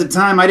 And at the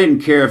time, I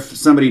didn't care if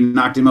somebody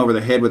knocked him over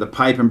the head with a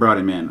pipe and brought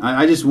him in.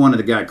 I just wanted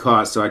the guy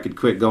caught so I could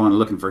quit going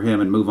looking for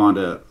him and move on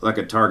to like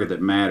a target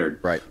that mattered.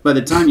 Right. By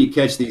the time you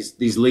catch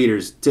these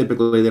leaders,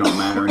 typically they don't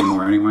matter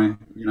anymore anyway.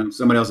 You know,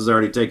 somebody else has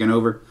already taken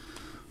over.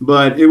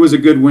 But it was a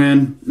good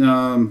win.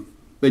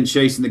 Been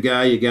chasing the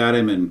guy. You got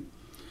him.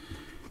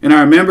 And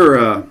I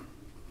remember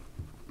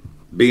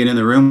being in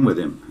the room with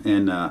him.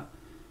 And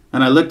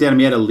I looked at him.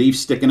 He had a leaf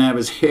sticking out of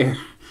his hair.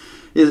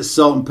 His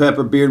salt and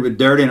pepper beard with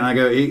dirty, and I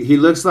go, he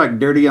looks like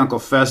dirty Uncle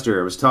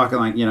Fester. I was talking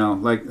like, you know,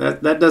 like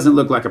that doesn't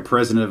look like a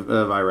president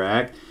of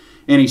Iraq.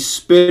 And he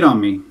spit on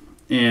me.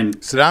 And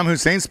Saddam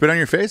Hussein spit on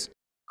your face?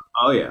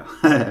 Oh,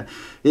 yeah.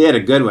 He had a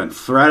good one,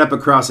 right up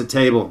across the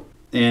table.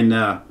 And,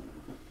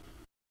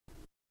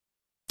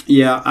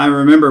 yeah, I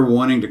remember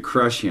wanting to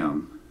crush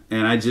him.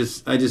 And I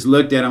just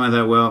looked at him. I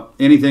thought, well,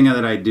 anything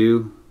that I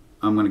do,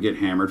 I'm going to get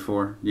hammered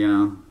for, you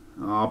know.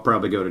 I'll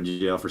probably go to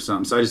jail for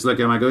something. So I just look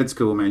at him. I go, it's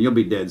cool, man. You'll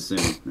be dead soon.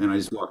 And I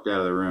just walked out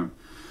of the room.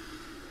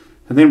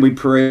 And then we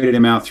paraded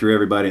him out through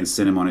everybody and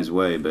sent him on his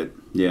way. But,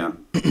 yeah.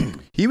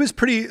 He was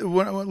pretty,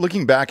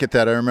 looking back at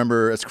that, I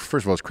remember,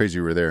 first of all, it's crazy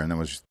you were there, and that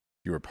was just,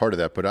 you were a part of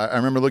that. But I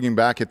remember looking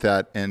back at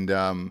that, and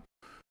it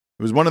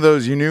was one of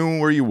those, you knew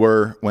where you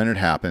were when it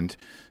happened.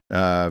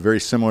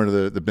 Very similar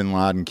to the Bin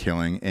Laden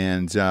killing.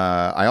 And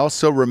I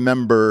also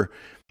remember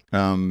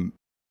the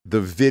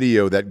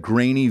video, that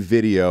grainy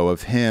video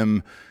of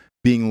him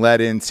being let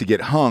in to get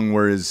hung,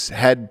 where his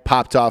head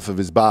popped off of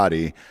his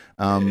body.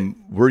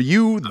 Were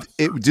you?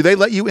 Do they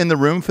let you in the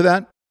room for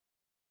that?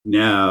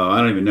 No, I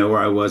don't even know where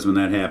I was when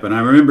that happened. I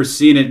remember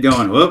seeing it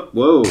going,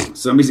 whoa,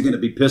 somebody's going to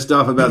be pissed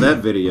off about that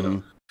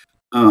video.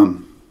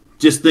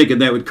 Just thinking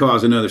that would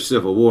cause another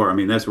civil war. I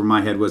mean, that's where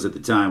my head was at the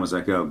time. Was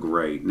like, oh,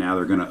 great, now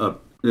they're going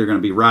to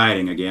be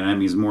rioting again. That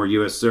means more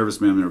U.S.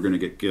 servicemen are going to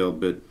get killed,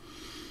 but.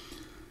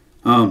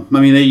 I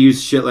mean, they use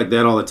shit like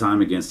that all the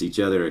time against each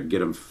other to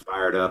get them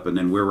fired up, and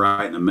then we're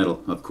right in the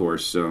middle, of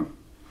course. So,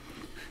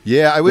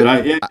 yeah, I would.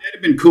 It'd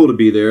have been cool to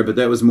be there, but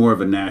that was more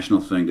of a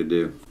national thing to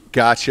do.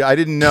 Gotcha. I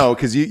didn't know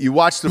because you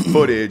watch the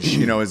footage,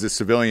 you know, as a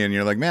civilian,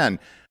 you're like, man,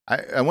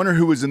 I wonder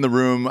who was in the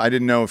room. I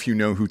didn't know if you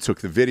know who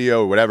took the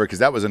video or whatever, because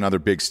that was another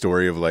big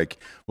story of like,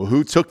 well,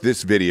 who took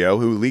this video?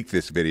 Who leaked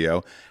this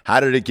video?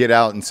 How did it get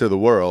out into the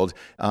world?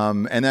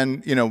 And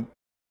then, you know.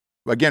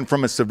 Again,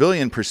 from a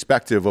civilian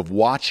perspective of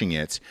watching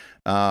it,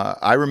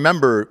 I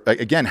remember,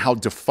 again, how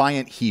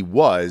defiant he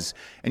was.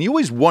 And you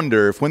always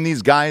wonder if when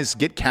these guys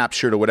get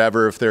captured or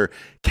whatever, if they're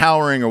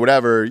cowering or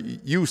whatever,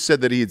 you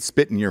said that he had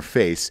spit in your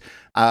face.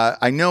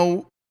 I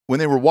know when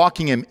they were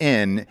walking him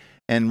in,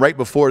 and right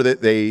before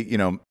that they, you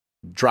know,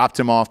 dropped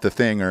him off the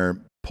thing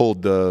or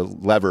pulled the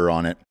lever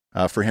on it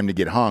for him to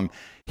get hung,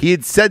 he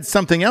had said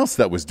something else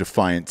that was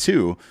defiant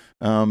too.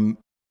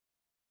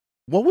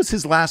 What was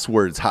his last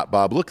words, Hot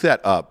Bob? Look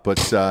that up. But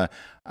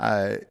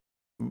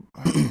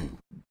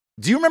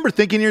do you remember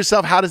thinking to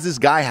yourself, how does this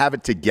guy have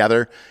it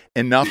together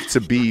enough to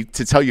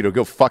tell you to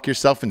go fuck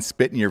yourself and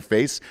spit in your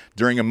face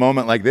during a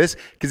moment like this?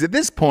 Because at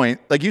this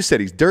point, like you said,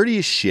 he's dirty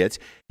as shit.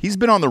 He's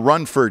been on the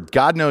run for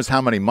God knows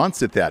how many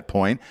months at that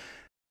point.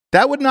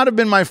 That would not have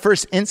been my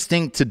first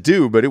instinct to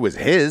do, but it was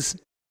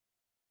his.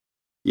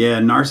 Yeah,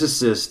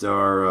 narcissists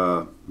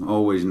are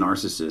always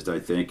narcissists, I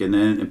think. And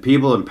then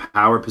people in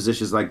power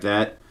positions like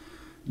that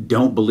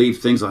don't believe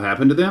things will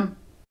happen to them.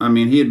 I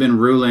mean, he had been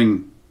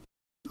ruling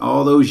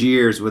all those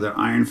years with an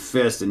iron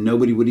fist, and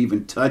nobody would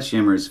even touch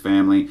him or his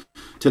family,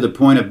 to the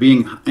point of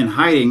being in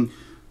hiding,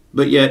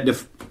 but yet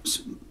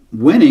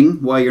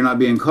winning while you're not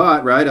being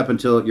caught, right, up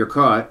until you're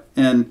caught.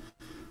 And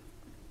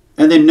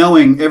And then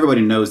knowing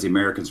everybody knows the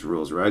Americans'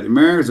 rules, right? The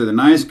Americans are the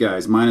nice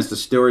guys, minus the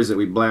stories that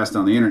we blast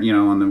on the internet,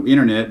 on the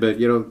internet. But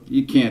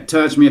you can't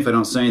touch me if I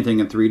don't say anything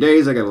in 3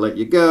 days. I got to let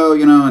you go,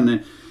 and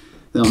then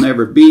they'll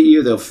never beat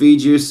you. They'll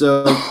feed you.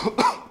 So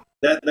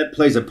that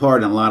plays a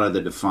part in a lot of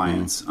the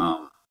defiance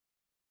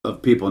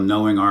of people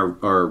knowing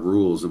our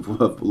rules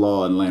of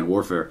law and land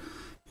warfare,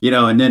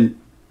 and then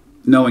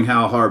knowing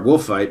how hard we'll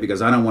fight,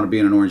 because I don't want to be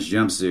in an orange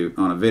jumpsuit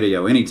on a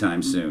video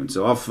anytime soon.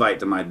 So I'll fight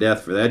to my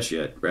death for that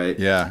shit, right?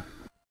 Yeah.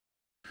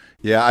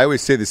 Yeah, I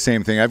always say the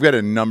same thing. I've got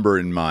a number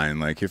in mind.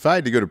 Like, if I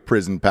had to go to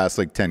prison past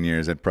 10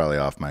 years, I'd probably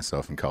off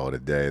myself and call it a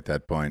day at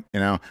that point.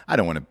 I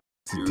don't want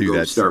to do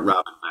that. Start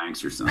robbing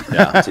banks or something.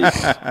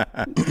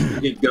 Yeah.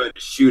 You get go to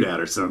shootout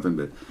or something,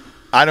 but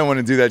I don't want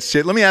to do that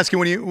shit. Let me ask you,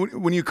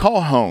 when you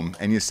call home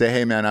and you say,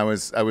 "Hey, man, I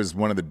was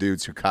one of the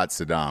dudes who caught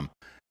Saddam,"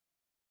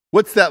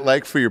 what's that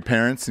like for your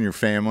parents and your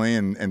family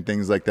and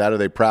things like that? Are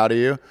they proud of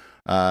you?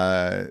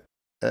 How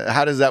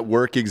does that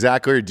work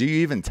exactly, or do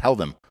you even tell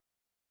them?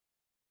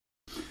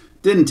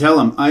 Didn't tell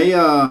them.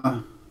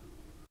 I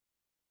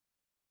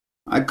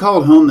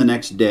called home the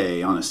next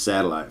day on a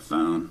satellite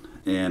phone,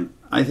 and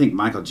I think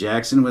Michael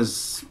Jackson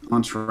was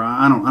on trial.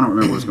 I don't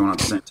remember what was going on at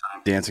the same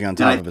time. Dancing on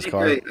top of his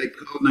car. I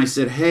called and I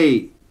said,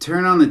 "Hey,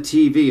 turn on the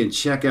TV and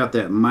check out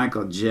that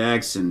Michael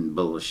Jackson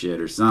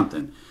bullshit or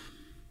something."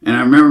 And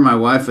I remember my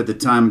wife at the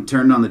time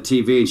turned on the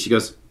TV and she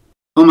goes,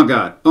 oh my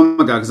God,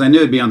 because I knew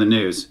it'd be on the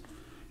news.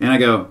 And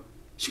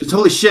she goes,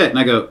 "Holy shit." And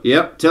I go,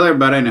 "Yep, tell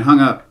everybody," and I hung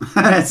up.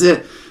 That's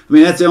it. I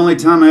mean, that's the only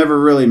time I ever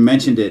really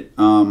mentioned it.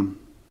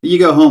 You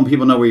go home,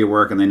 people know where you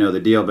work and they know the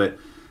deal. But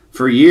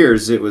for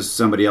years, it was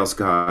somebody else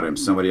caught him,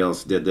 somebody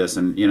else did this.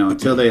 And,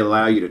 until they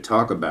allow you to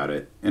talk about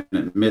it and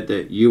admit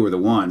that you were the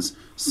ones,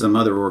 some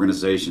other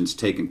organizations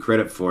taking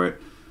credit for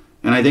it.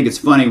 And I think it's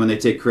funny when they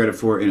take credit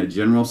for it in a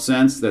general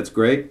sense. That's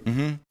great.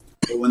 Mm-hmm.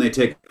 But when they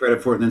take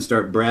credit for it and then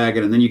start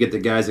bragging, and then you get the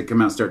guys that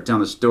come out and start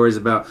telling the stories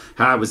about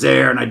how I was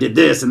there and I did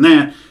this and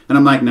that. And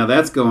I'm like, no,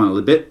 that's going a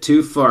little bit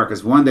too far,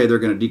 because one day they're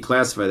going to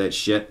declassify that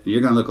shit and you're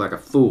going to look like a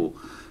fool.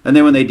 And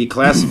then when they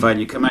declassify,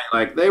 you come out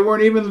like, they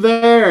weren't even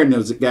there. And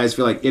those guys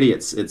feel like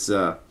idiots. It's,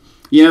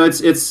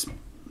 it's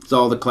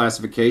all the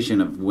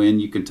classification of when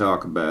you can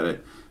talk about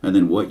it and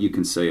then what you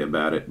can say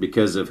about it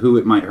because of who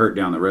it might hurt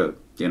down the road,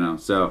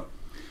 so.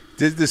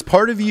 Does this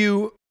part of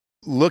you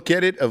look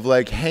at it of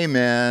like, hey,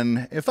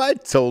 man, if I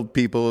told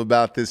people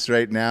about this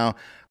right now,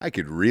 I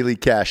could really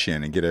cash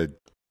in and get a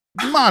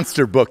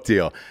monster book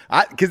deal?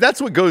 Because that's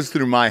what goes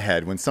through my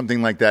head when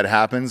something like that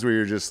happens, where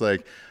you're just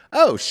like,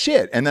 oh,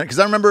 shit. And then, because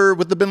I remember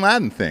with the Bin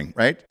Laden thing,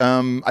 right?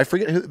 I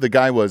forget who the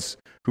guy was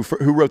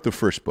who wrote the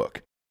first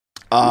book.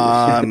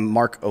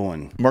 Mark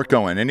Owen.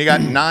 And he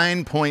got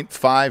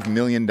 $9.5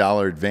 million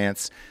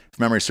advance, if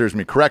memory serves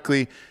me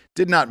correctly.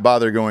 Did not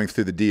bother going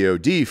through the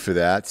DOD for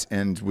that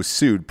and was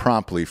sued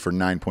promptly for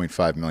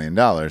 $9.5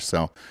 million.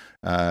 So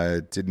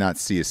did not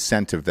see a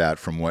cent of that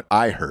from what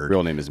I heard.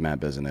 Real name is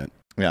Matt, isn't it?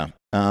 Yeah.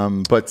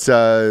 But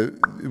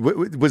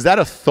was that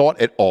a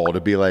thought at all to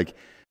be like,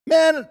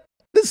 man,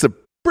 this is a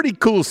pretty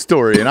cool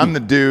story, and I'm the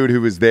dude who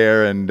was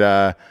there, and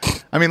I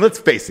mean, let's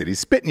face it, he's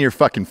spitting in your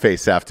fucking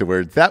face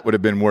afterwards. That would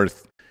have been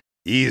worth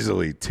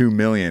easily $2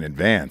 million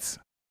advance.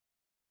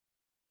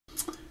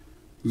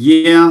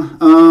 Yeah.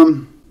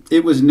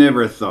 It was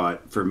never a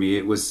thought for me.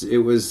 It was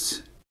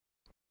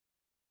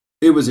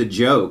a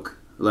joke.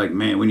 Like,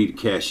 man, we need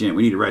to cash in.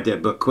 We need to write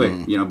that book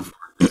quick, before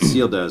the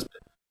seal does.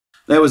 But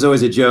that was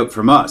always a joke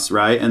from us,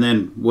 right? And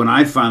then when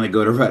I finally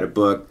go to write a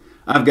book,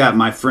 I've got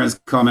my friends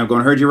calling me up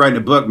going, "Heard you writing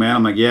a book, man."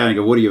 I'm like, "Yeah." And I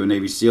go, "What are you, a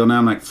Navy SEAL now?"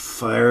 I'm like,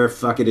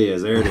 fuck it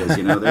is. There it is.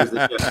 There's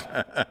the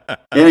joke.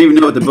 I don't even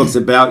know what the book's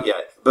about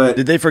yet. But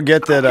did they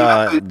forget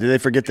that? Did they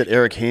forget that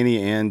Eric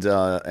Haney and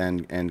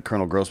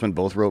Colonel Grossman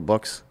both wrote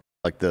books?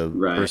 Like the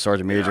first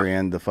sergeant major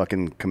and the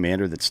fucking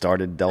commander that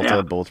started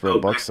Delta both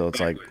wrote books. So it's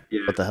like,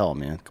 what the hell,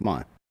 man? Come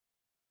on.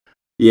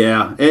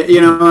 Yeah,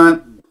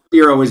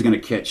 you're always going to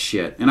catch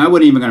shit. And I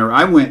wasn't even going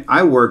to.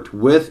 I worked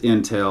with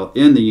Intel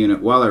in the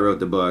unit while I wrote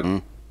the book,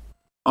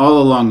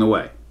 all along the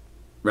way,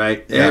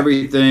 right? Yeah.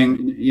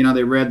 Everything.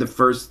 They read the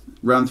first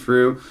run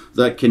through.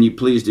 Like, can you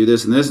please do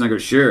this and this? And I go,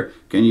 sure.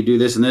 Can you do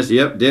this and this?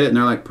 Yep, did it. And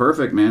they're like,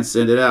 perfect, man.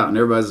 Send it out. And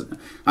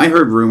I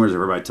heard rumors of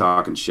everybody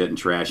talking shit and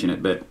trashing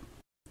it, but.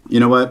 You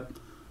know what?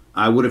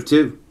 I would have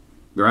too,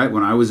 right?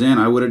 When I was in,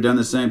 I would have done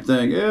the same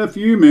thing. F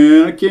you,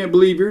 man. I can't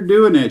believe you're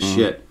doing that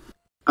shit.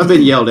 I've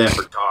been yelled at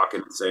for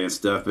talking and saying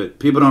stuff, but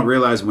people don't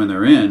realize when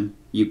they're in,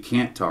 you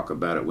can't talk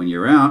about it. When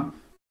you're out,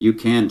 you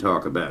can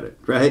talk about it,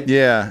 right?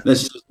 Yeah.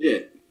 That's just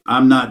it.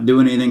 I'm not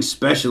doing anything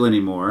special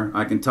anymore.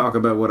 I can talk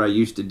about what I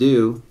used to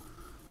do,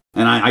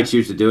 and I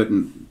choose to do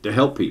it to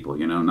help people,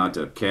 not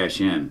to cash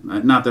in.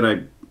 Not that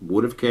I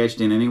would have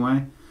cashed in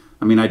anyway.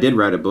 I mean, I did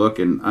write a book,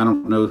 and I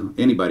don't know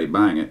anybody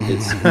buying it.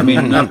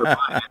 Enough for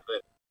buying it,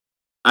 but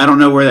I don't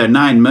know where that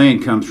 $9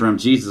 million comes from.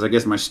 Jesus, I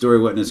guess my story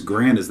wasn't as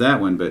grand as that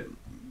one, but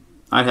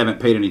I haven't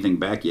paid anything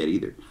back yet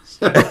either.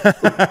 So,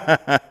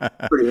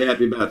 pretty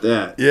happy about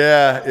that.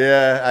 Yeah.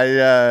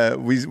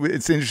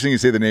 It's interesting you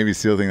say the Navy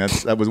SEAL thing.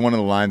 That was one of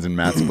the lines in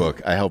Matt's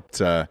book. I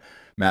helped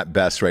Matt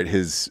Best write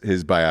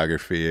his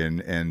biography,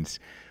 and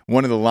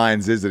one of the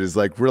lines is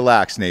like,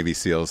 relax, Navy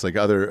SEALs, like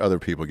other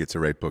people get to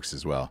write books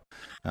as well.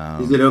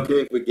 Is it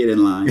okay if we get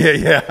in line?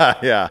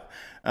 Yeah.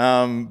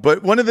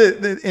 But one of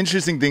the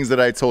interesting things that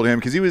I told him,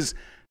 because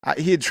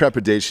he had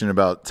trepidation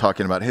about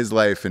talking about his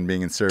life and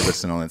being in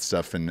service and all that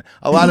stuff, and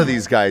a lot of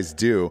these guys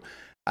do.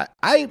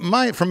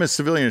 From a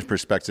civilian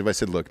perspective, I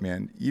said, look,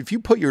 man, if you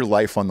put your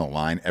life on the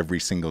line every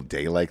single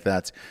day like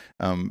that,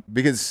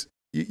 because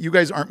you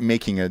guys aren't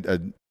making a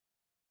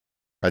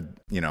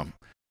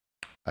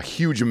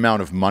huge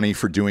amount of money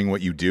for doing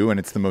what you do, and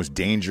it's the most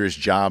dangerous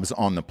jobs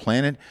on the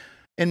planet.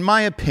 In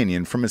my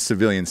opinion, from a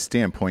civilian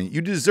standpoint,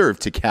 you deserve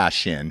to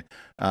cash in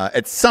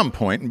at some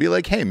point and be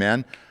like, hey,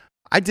 man,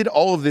 I did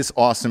all of this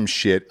awesome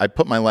shit. I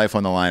put my life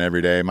on the line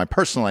every day. My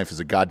personal life is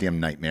a goddamn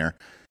nightmare.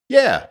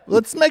 Yeah,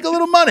 let's make a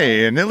little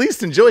money and at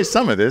least enjoy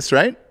some of this,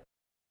 right?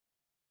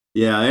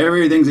 Yeah,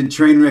 everything's a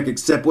train wreck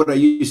except what I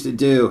used to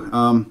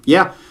do.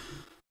 Yeah,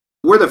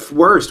 we're the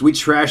worst. We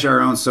trash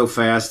our own so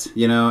fast.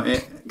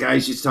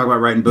 Guys used to talk about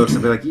writing books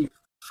and be like, you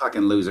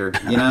fucking loser,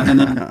 and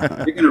then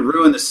you're going to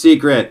ruin the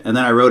secret. And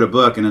then I wrote a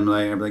book and I'm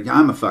like,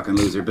 I'm a fucking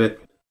loser. But,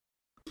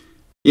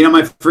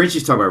 my friends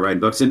used to talk about writing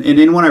books. And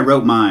then when I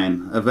wrote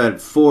mine, I've had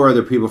 4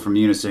 other people from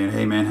UNIS saying,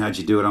 hey, man, how'd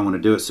you do it? I want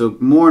to do it. So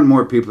more and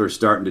more people are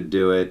starting to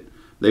do it.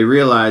 They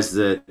realize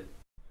that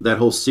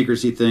whole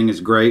secrecy thing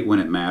is great when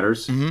it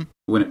matters,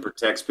 when it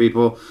protects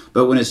people.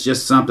 But when it's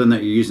just something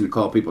that you're using to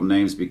call people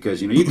names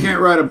because, you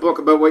can't write a book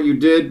about what you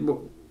did,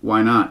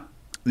 why not?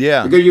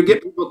 Yeah. Because you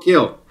get people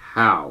killed.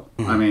 How?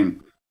 I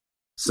mean,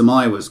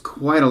 Somalia was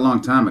quite a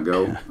long time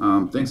ago.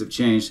 Things have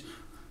changed.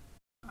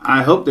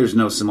 I hope there's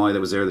no Somali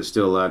that was there that's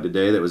still alive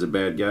today that was a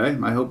bad guy.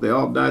 I hope they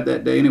all died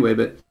that day anyway.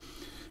 But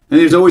and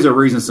there's always a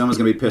reason someone's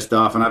going to be pissed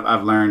off. And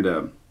I've learned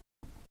to,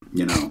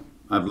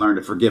 I've learned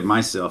to forgive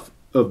myself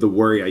of the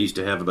worry I used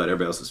to have about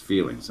everybody else's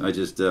feelings. I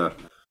just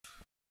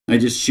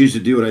choose to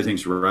do what I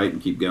think's right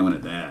and keep going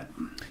at that.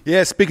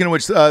 Yeah. Speaking of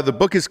which, the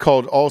book is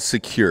called All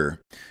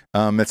Secure.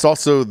 It's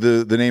also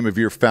the name of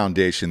your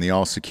foundation, the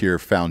All Secure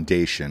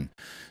Foundation.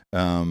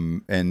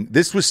 And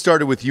this was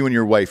started with you and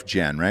your wife,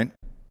 Jen, right?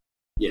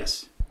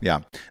 Yes.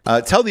 Yeah.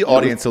 Tell the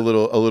audience a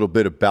little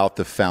bit about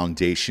the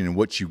foundation and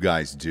what you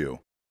guys do.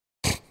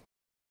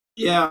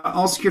 Yeah,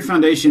 All Secure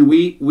Foundation,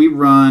 we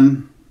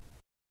run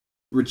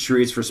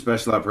retreats for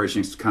special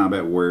operations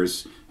combat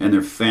warriors and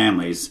their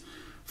families,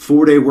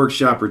 4-day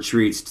workshop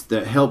retreats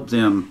that help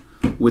them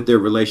with their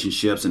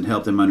relationships and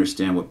help them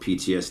understand what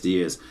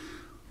PTSD is.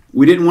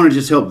 We didn't want to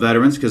just help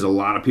veterans because a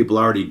lot of people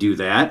already do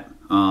that.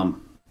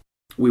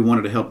 We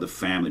wanted to help the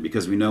family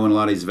because we know when a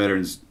lot of these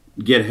veterans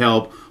get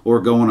help or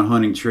go on a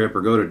hunting trip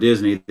or go to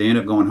Disney, they end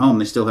up going home,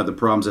 they still have the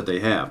problems that they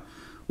have.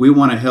 We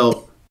want to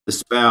help the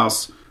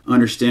spouse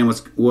understand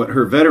what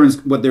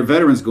their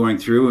veteran's going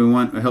through. We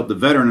want to help the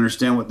veteran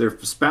understand what their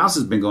spouse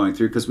has been going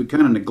through because we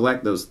kind of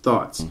neglect those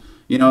thoughts.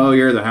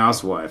 You're the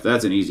housewife.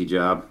 That's an easy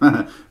job,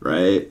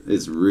 right?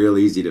 It's real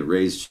easy to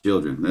raise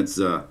children. That's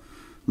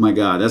my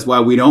God, that's why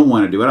we don't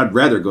want to do it. I'd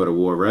rather go to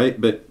war, right?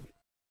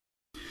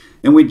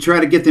 And we try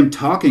to get them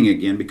talking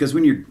again because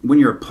when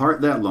you're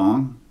apart that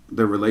long,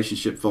 the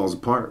relationship falls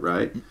apart,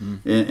 right?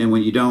 Mm-hmm. And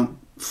when you don't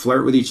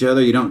flirt with each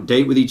other, you don't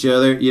date with each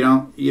other, you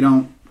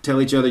don't tell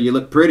each other you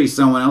look pretty,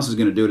 someone else is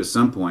going to do it at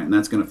some point, and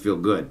that's going to feel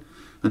good.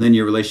 And then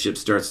your relationship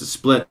starts to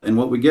split. And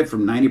what we get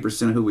from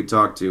 90% of who we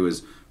talk to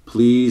is,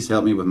 please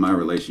help me with my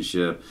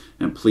relationship,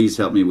 and please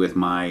help me with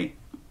my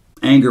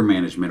anger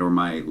management or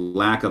my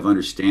lack of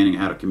understanding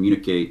how to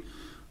communicate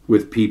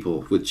with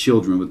people, with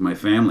children, with my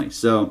family.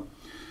 So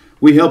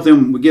we help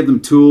them, we give them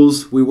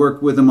tools, we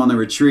work with them on the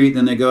retreat,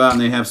 then they go out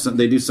and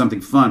they do something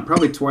fun.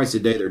 Probably twice a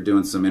day they're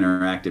doing some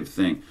interactive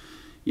thing.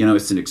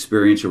 It's an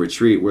experiential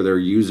retreat where they're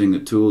using the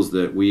tools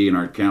that we and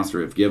our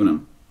counselor have given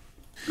them.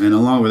 And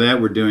along with that,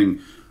 we're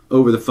doing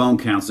over-the-phone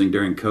counseling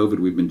during COVID.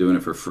 We've been doing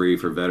it for free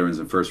for veterans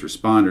and first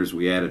responders.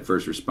 We added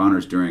first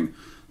responders during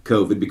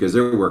COVID because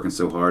they're working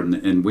so hard.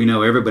 And we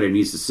know everybody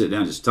needs to sit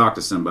down and just talk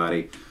to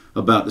somebody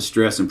about the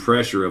stress and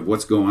pressure of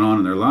what's going on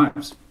in their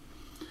lives.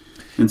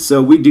 And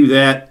so we do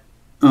that.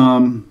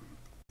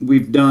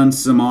 We've done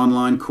some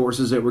online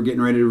courses that we're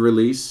getting ready to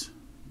release.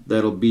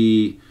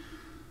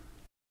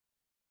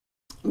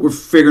 We're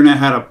figuring out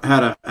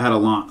how to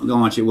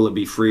launch it. Will it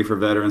be free for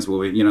veterans? Will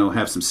we,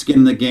 have some skin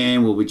in the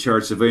game? Will we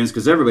charge civilians?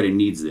 Because everybody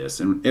needs this,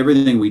 and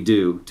everything we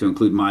do, to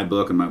include my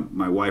book, and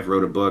my wife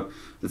wrote a book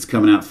that's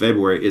coming out in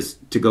February, is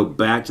to go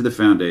back to the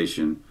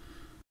foundation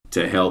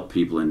to help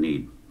people in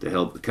need, to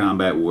help the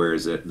combat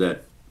warriors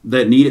that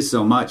need it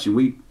so much. And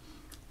we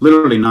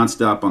literally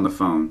nonstop on the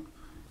phone,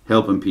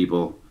 helping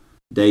people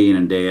day in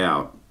and day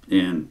out.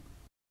 And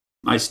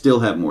I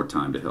still have more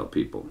time to help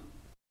people.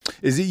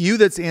 Is it you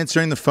that's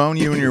answering the phone,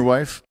 you and your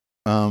wife?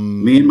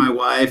 Me and my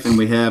wife, and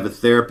we have a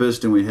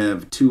therapist, and we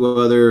have 2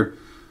 other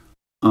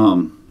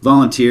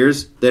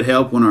volunteers that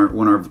help when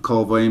our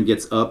call volume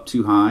gets up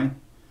too high.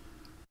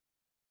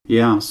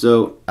 Yeah,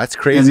 so that's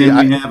crazy. And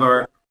then we have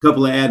our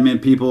couple of admin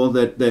people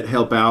that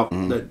help out,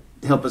 that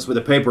help us with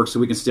the paperwork so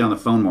we can stay on the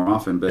phone more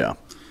often. But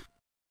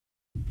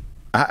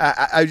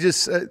I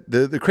just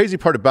the crazy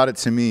part about it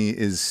to me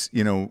is,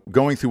 you know,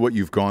 going through what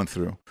you've gone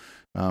through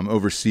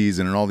overseas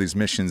and in all these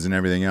missions and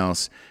everything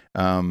else,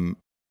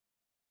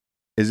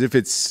 as if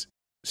it's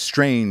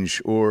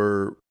strange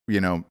or, you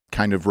know,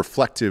 kind of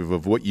reflective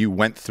of what you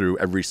went through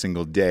every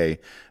single day.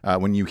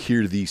 When you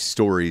hear these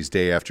stories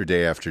day after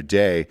day after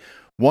day,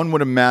 one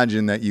would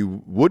imagine that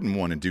you wouldn't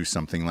want to do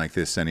something like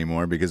this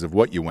anymore because of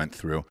what you went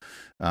through.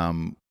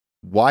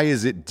 Why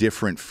is it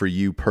different for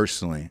you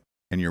personally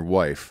and your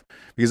wife?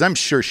 Because I'm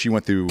sure she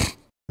went through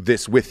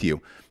this with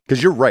you.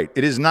 Because you're right,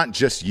 it is not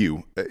just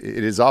you.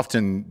 It is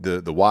often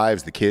the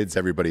wives, the kids,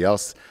 everybody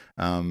else.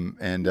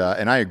 And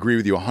I agree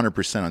with you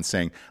 100% on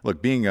saying,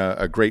 look, being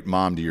a great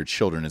mom to your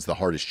children is the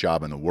hardest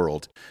job in the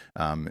world.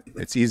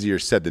 It's easier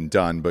said than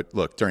done. But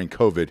look, during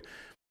COVID,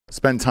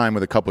 spend time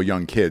with a couple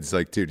young kids.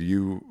 Like, dude,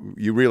 you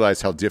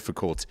realize how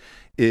difficult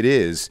it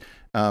is.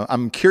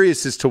 I'm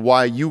curious as to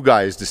why you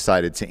guys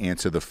decided to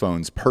answer the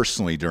phones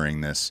personally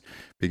during this,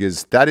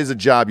 because that is a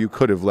job you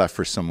could have left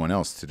for someone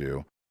else to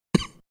do.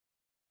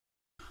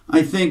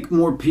 I think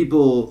more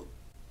people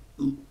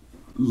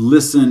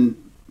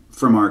listen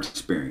from our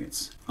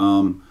experience.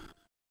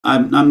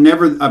 I've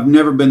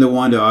never been the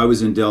one to, I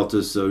was in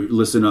Delta, so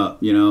listen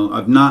up. You know,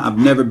 I've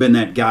never been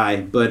that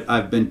guy, but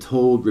I've been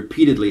told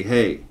repeatedly,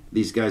 hey,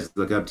 these guys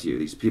look up to you.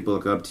 These people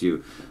look up to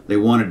you. They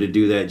wanted to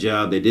do that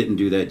job. They didn't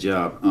do that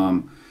job.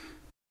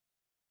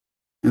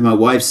 And my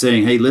wife's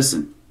saying, hey,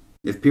 listen,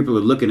 if people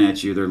are looking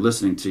at you, they're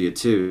listening to you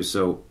too.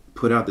 So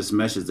put out this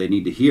message they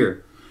need to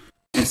hear.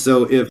 And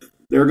so if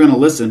they're going to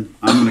listen,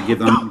 I'm going to give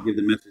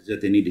the message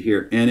that they need to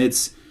hear. And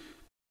it's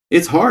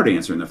hard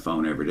answering the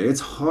phone every day. It's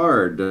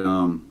hard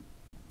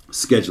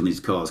scheduling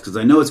these calls because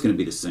I know it's going to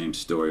be the same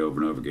story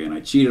over and over again. I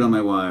cheated on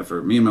my wife,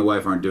 or me and my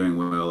wife aren't doing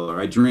well, or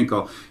I drink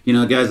all, you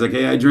know, guys like,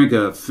 hey, I drink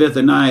a fifth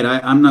a night.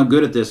 I'm not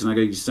good at this. And I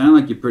go, you sound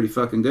like you're pretty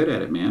fucking good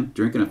at it, man.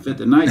 Drinking a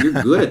fifth a night, you're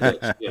good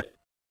at that shit.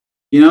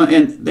 You know,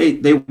 and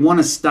they want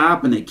to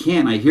stop and they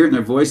can't. I hear it in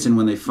their voice, and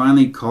when they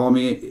finally call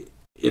me,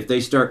 if they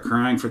start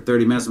crying for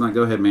 30 minutes, I'm like,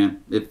 go ahead,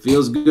 man. It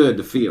feels good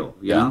to feel,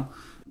 you know?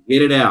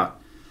 Get it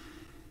out.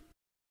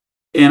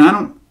 And I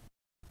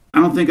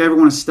don't think I ever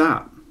want to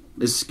stop.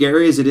 As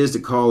scary as it is to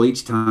call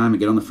each time and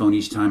get on the phone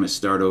each time and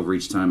start over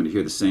each time and to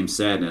hear the same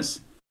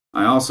sadness,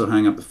 I also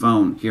hang up the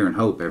phone hearing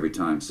hope every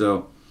time.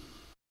 So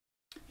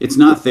it's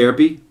not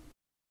therapy.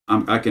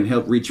 I can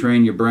help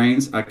retrain your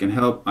brains. I can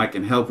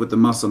help with the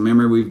muscle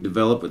memory we've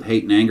developed with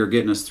hate and anger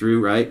getting us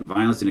through, right?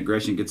 Violence and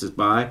aggression gets us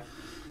by.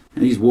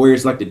 And these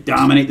warriors like to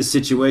dominate the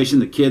situation.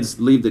 The kids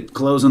leave the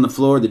clothes on the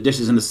floor, the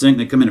dishes in the sink,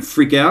 and they come in and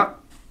freak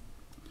out.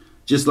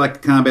 Just like the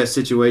combat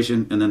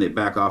situation, and then they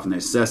back off and they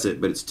assess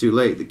it, but it's too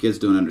late. The kids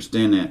don't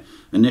understand that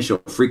initial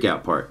freak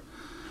out part.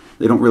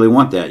 They don't really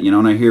want that, you know,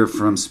 and I hear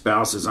from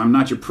spouses, I'm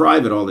not your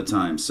private all the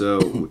time.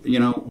 So, you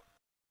know,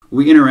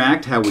 we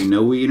interact how we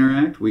know we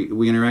interact.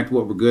 We interact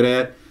what we're good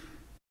at.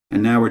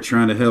 And now we're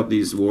trying to help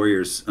these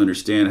warriors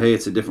understand, hey,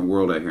 it's a different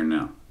world out here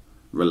now.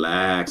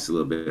 Relax a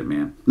little bit,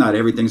 man. Not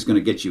everything's going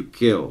to get you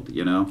killed,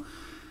 you know.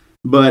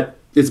 But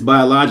it's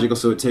biological,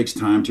 so it takes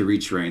time to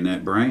retrain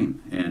that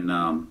brain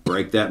and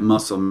break that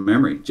muscle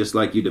memory. Just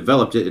like you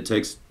developed it, it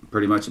takes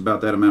pretty much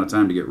about that amount of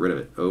time to get rid of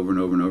it over and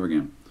over and over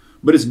again.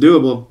 But it's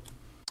doable.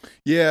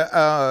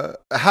 Yeah.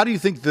 How do you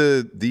think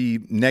the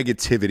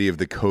negativity of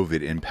the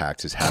COVID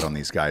impact has had on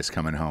these guys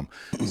coming home?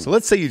 So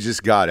let's say you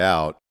just got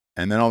out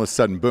and then all of a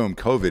sudden, boom,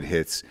 COVID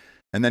hits,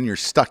 and then you're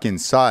stuck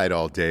inside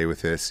all day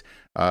with this.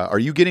 Are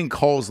you getting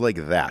calls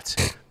like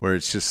that where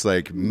it's just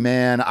like,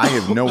 man, I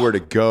have nowhere to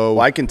go?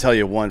 Well, I can tell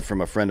you one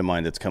from a friend of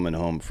mine that's coming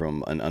home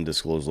from an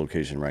undisclosed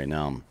location right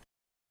now.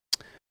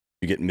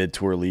 You get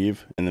mid-tour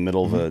leave in the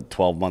middle of a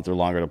 12-month or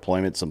longer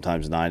deployment,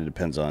 sometimes 9. It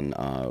depends on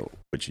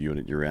which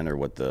unit you're in or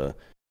what the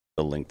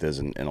length is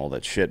and all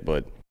that shit.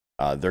 But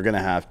they're going to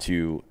have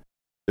to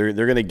 – they're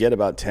going to get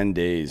about 10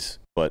 days,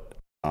 but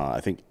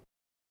I think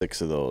 6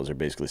 of those are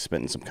basically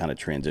spent in some kind of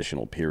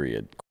transitional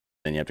period.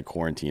 Then you have to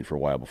quarantine for a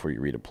while before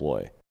you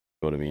redeploy.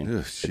 You know what I mean?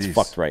 Ugh, it's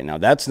fucked right now.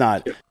 That's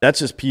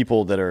just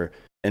people that are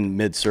in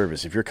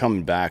mid-service. If you're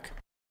coming back,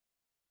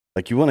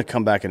 like you want to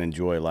come back and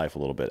enjoy life a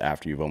little bit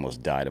after you've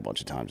almost died a bunch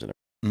of times.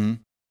 And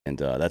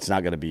that's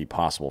not going to be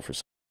possible for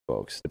some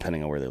folks,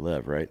 depending on where they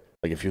live, right?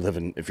 Like if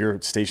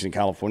you're stationed in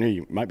California,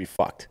 you might be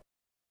fucked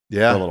for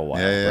a little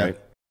while,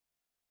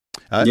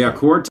 right?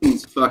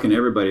 Quarantine's fucking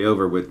everybody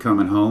over with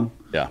coming home.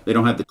 Yeah. They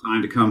don't have the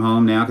time to come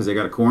home now because they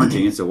got to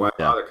quarantine, so why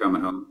bother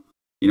coming home?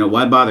 You know,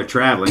 why bother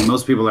traveling?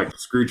 Most people are like,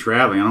 screw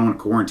traveling. I don't want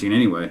to quarantine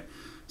anyway.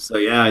 So,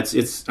 yeah,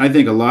 it's. I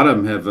think a lot of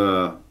them have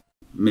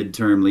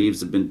midterm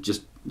leaves have been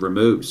just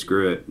removed.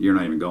 Screw it. You're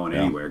not even going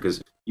anywhere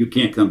because you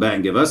can't come back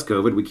and give us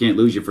COVID. We can't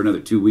lose you for another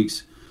 2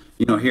 weeks,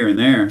 you know, here and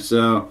there.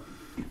 So,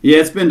 yeah,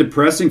 it's been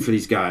depressing for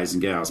these guys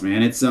and gals,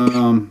 man. It's, you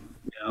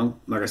know,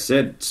 like I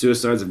said,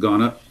 suicides have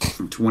gone up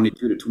from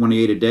 22 to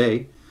 28 a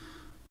day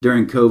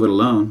during COVID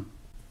alone.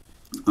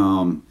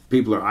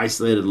 People are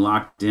isolated and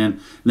locked in,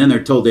 and then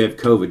they're told they have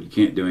COVID. You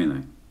can't do anything.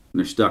 And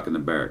they're stuck in the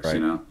barracks. Right.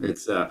 You know,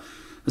 it's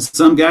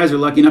some guys are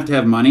lucky enough to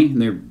have money,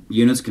 and their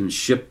units can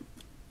ship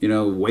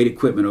weight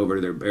equipment over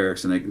to their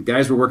barracks, and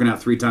guys were working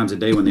out 3 times a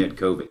day when they had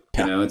COVID.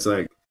 It's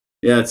like,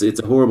 it's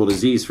a horrible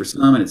disease for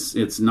some, and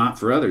it's not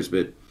for others.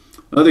 But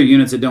other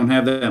units that don't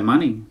have that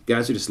money,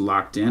 guys are just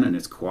locked in, and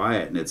it's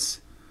quiet, and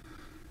it's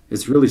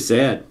really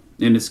sad,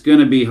 and it's going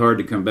to be hard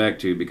to come back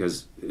to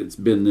because it's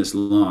been this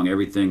long.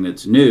 Everything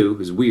that's new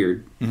is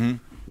weird. Mm-hmm.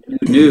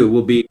 New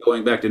will be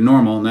going back to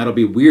normal, and that'll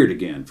be weird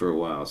again for a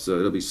while. So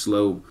it'll be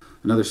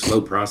another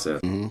slow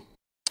process.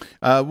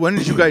 Mm-hmm. When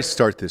did you guys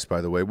start this,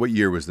 by the way? What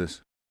year was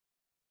this?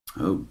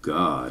 Oh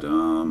God,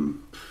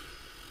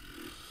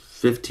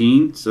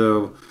 15.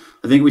 So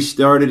I think we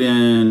started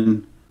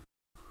in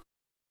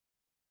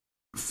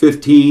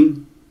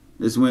 15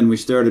 is when we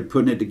started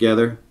putting it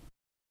together.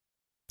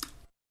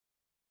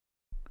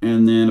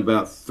 And then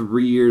about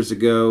 3 years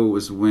ago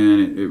was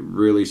when it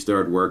really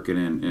started working,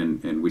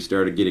 and we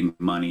started getting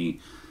money,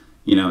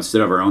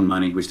 instead of our own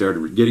money. We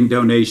started getting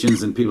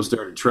donations, and people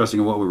started trusting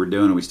in what we were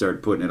doing, and we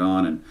started putting it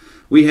on. And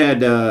we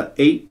had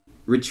 8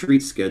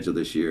 retreats scheduled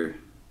this year.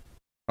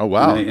 Oh,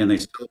 wow. And they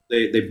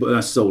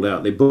sold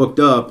out. They booked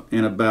up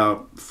in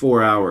about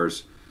 4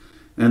 hours.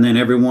 And then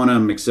every one of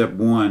them except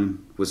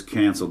one was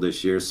canceled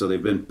this year. So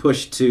they've been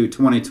pushed to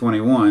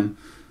 2021.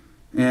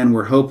 And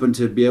we're hoping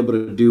to be able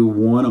to do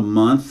one a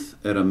month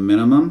at a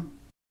minimum.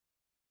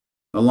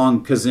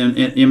 Because in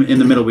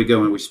the middle we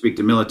go and we speak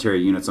to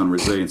military units on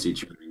resiliency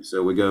training.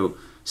 So we go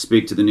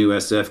speak to the new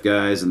SF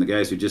guys and the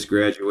guys who just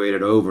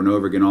graduated over and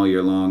over again all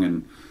year long,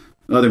 and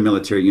other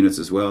military units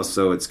as well.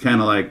 So it's kind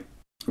of like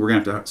we're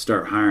going to have to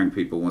start hiring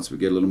people once we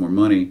get a little more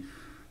money.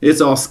 It's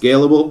all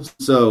scalable,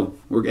 so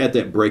we're at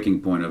that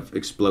breaking point of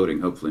exploding,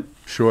 hopefully.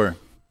 Sure.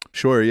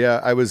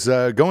 Yeah, I was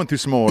going through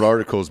some old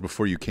articles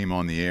before you came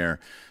on the air,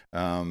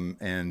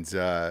 and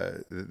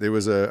there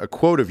was a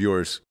quote of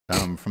yours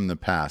from the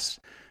past.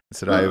 It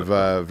said, "I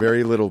have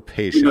very little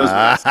patience."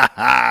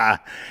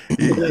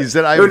 You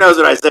said, "Who knows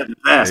what I said in the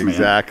past?"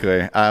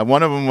 Exactly. Man.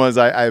 One of them was,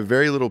 "I have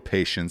very little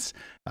patience,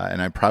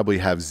 and I probably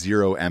have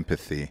zero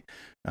empathy."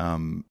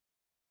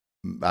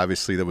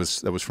 Obviously, that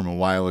was from a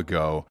while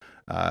ago.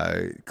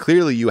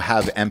 Clearly, you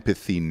have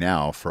empathy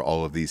now for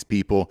all of these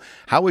people.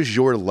 How is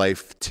your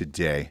life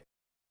today?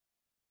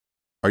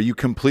 Are you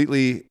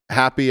completely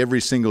happy every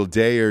single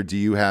day, or do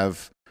you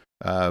have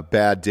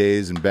bad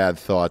days and bad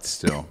thoughts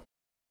still?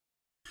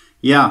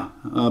 Yeah,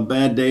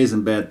 bad days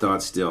and bad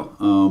thoughts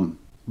still,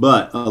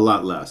 but a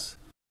lot less.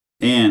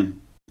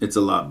 And it's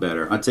a lot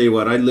better. I tell you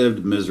what, I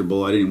lived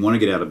miserable. I didn't want to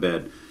get out of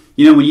bed.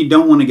 When you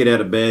don't want to get out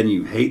of bed and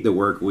you hate the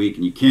work week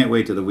and you can't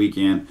wait till the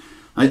weekend,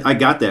 I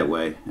got that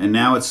way. And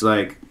now it's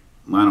like,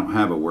 I don't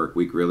have a work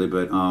week really,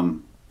 but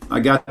I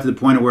got to the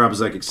point where I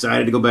was like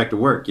excited to go back to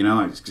work.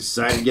 I was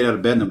excited to get out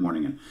of bed in the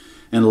morning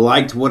and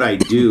liked what I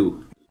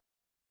do.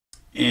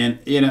 And,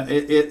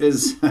 it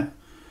is,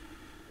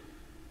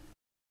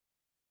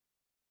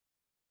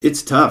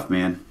 it's tough,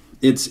 man.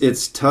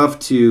 It's tough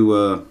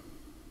to,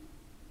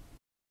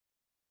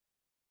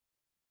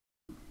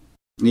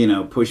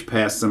 push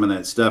past some of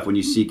that stuff when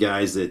you see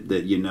guys that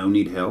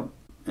need help,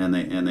 and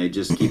they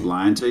just keep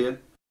lying to you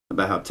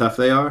about how tough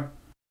they are.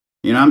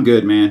 I'm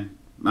good, man.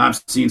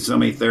 I've seen so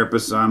many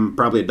therapists. I'm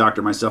probably a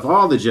doctor myself.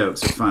 All the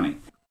jokes are funny.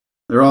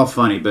 They're all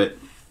funny, but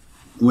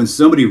when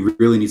somebody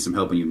really needs some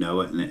help and you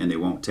know it and they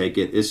won't take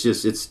it,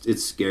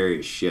 it's scary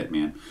as shit,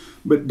 man.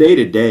 But day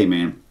to day,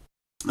 man,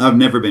 I've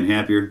never been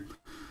happier.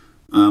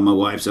 My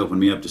wife's opened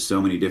me up to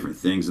so many different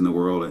things in the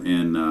world,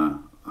 and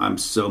I'm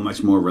so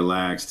much more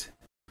relaxed.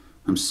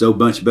 I'm so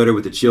much better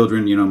with the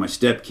children, my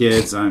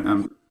stepkids.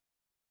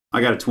 I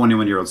got a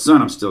 21-year-old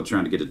son. I'm still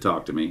trying to get to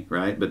talk to me,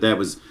 right? But that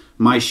was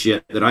my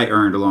shit that I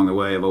earned along the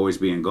way of always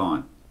being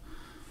gone.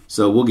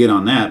 So we'll get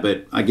on that,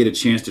 but I get a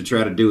chance to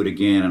try to do it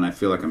again, and I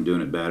feel like I'm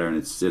doing it better, and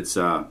it's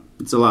a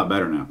lot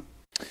better now.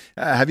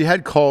 Have you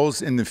had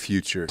calls in the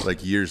future,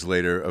 like years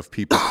later, of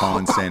people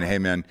calling saying, "Hey,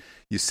 man,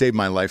 you saved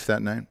my life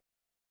that night"?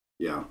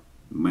 Yeah,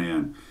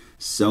 man,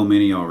 so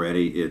many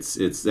already.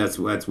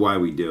 That's why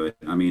we do it.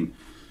 I mean,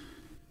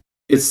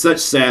 it's such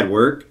sad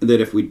work that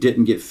if we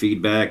didn't get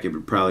feedback, it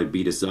would probably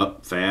beat us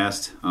up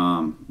fast.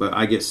 But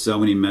I get so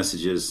many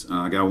messages.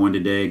 I got one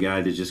today, a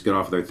guy that just got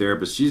off with their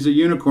therapist. "She's a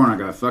unicorn." I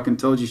go, "I fucking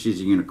told you she's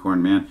a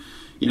unicorn, man."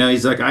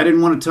 He's like, "I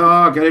didn't want to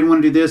talk. I didn't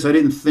want to do this. I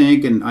didn't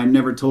think. And I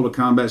never told a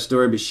combat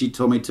story, but she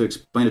told me to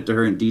explain it to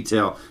her in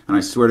detail. And I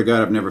swear to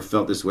God, I've never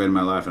felt this way in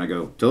my life." And I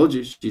go, "Told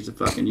you, she's a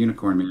fucking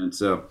unicorn, man."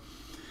 So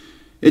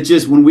it's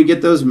just when we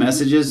get those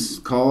messages,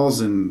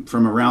 calls, and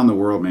from around the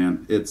world,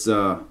 man, it's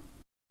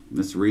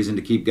that's a reason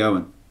to keep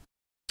going.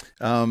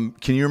 Can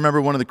you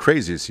remember one of the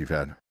craziest you've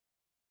had?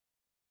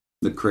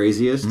 The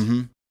craziest?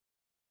 Mm-hmm.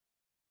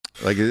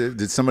 Like,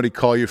 did somebody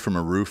call you from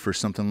a roof or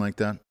something like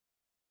that?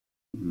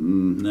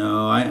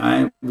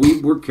 No,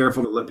 we're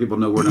careful to let people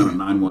know we're not a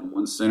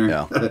 911 center.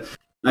 Yeah.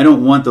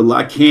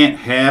 I can't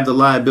have the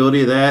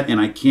liability of that,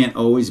 and I can't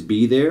always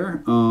be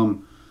there.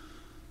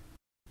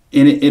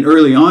 And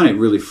early on, it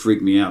really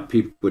freaked me out.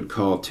 People would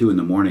call 2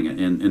 a.m.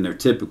 and they're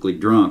typically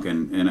drunk,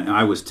 and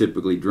I was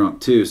typically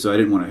drunk too, so I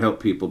didn't want to help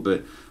people.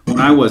 But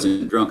when I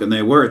wasn't drunk and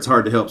they were, it's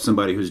hard to help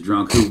somebody who's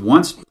drunk, who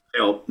wants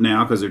help,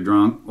 now because they're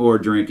drunk or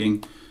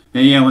drinking,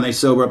 and when they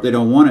sober up, they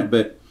don't want it.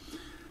 But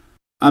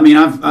I mean,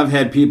 I've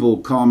had people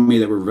call me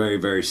that were very,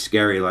 very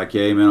scary, like,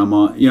 "Hey, man, I'm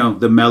on,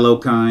 the mellow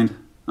kind.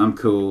 I'm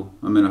cool.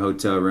 I'm in a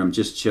hotel room,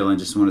 just chilling,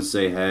 just want to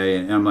say hey."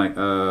 And I'm like,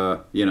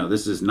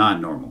 this is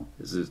not normal.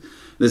 This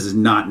is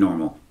not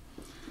normal.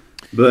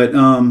 But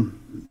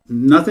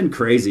nothing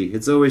crazy.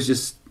 It's always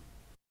just,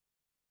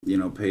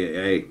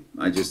 hey,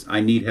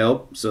 I need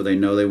help, so they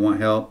know they want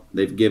help.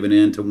 They've given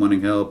in to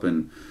wanting help,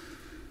 and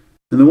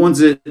the ones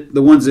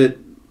that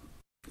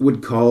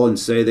would call and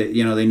say that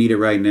they need it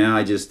right now,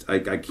 I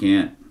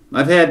can't.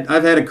 I've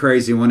had a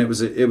crazy one. It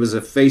was a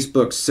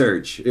Facebook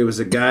search. It was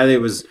a guy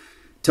that was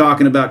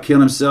talking about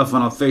killing himself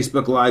on a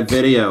Facebook Live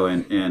video,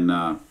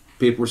 and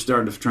people were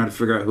starting to try to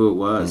figure out who it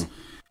was.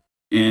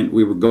 And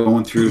we were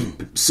going through,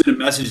 sending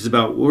messages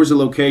about where's the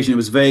location. It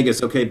was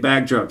Vegas. Okay,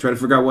 backdrop. Try to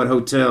figure out what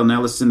hotel.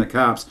 Now let's send the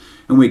cops.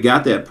 And we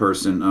got that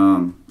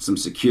person, some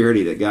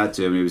security that got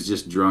to him. He was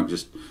just drunk,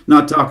 just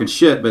not talking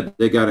shit, but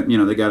they got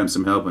him. They got him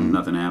some help, and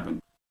nothing happened.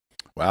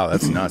 Wow,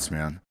 that's nuts,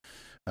 man.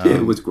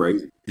 It was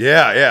great.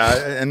 Yeah,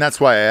 and that's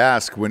why I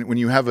ask when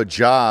you have a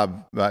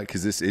job,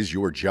 because this is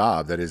your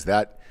job.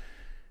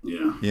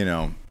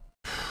 Yeah.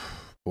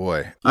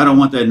 Boy, I don't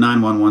want that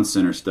 911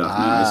 center stuff.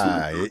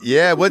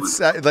 Yeah, what's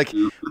like?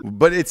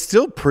 But it's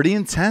still pretty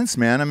intense,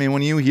 man. I mean,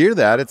 when you hear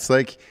that, it's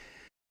like,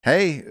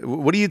 hey,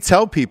 what do you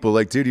tell people?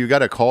 Like, dude, you got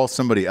to call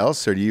somebody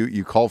else, or do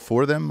you call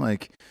for them?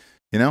 Like,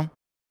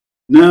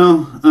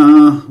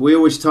 No, we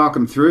always talk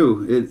them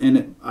through,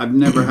 I've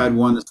never had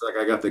one that's like,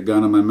 I got the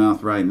gun in my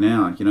mouth right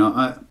now.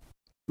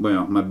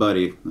 My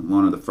buddy,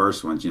 one of the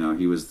first ones, he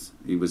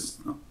was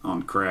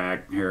on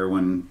crack,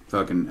 heroin,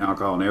 fucking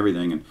alcohol, and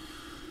everything,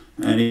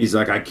 and he's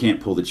like, I can't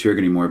pull the trigger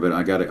anymore, but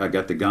I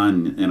got the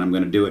gun, and I'm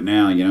going to do it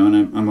now,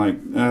 and I'm like,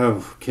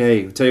 oh,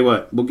 okay, I'll tell you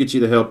what, we'll get you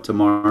the help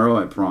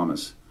tomorrow, I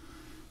promise.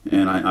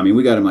 And I mean,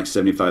 we got him like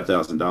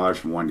 $75,000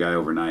 from one guy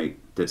overnight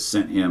that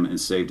sent him and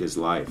saved his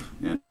life.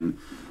 And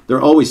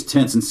they're always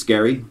tense and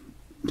scary,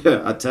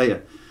 I tell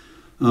you.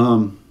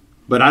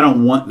 But I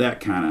don't want that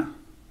kind of,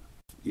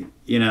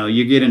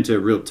 you get into a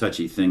real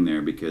touchy thing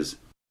there, because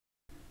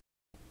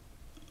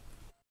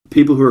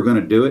people who are going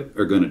to do it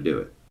are going to do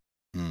it.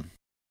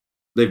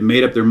 They've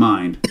made up their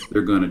mind.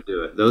 They're going to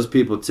do it. Those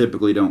people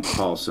typically don't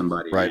call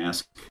somebody and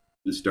ask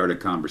and start a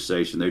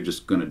conversation. They're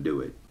just going to do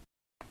it.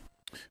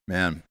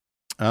 Man,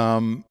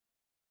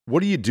 what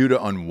do you do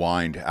to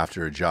unwind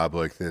after a job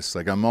like this?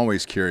 Like, I'm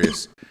always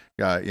curious.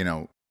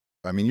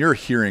 I mean, you're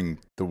hearing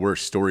the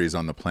worst stories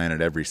on the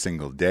planet every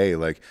single day.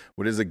 Like,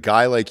 what does a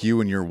guy like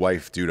you and your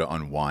wife do to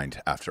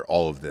unwind after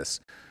all of this?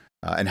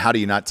 And how do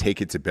you not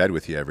take it to bed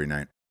with you every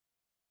night?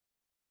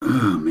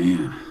 Oh,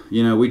 man.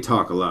 We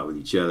talk a lot with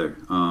each other.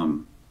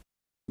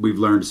 We've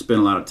learned to spend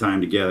a lot of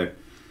time together.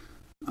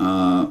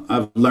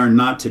 I've learned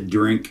not to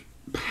drink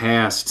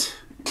past,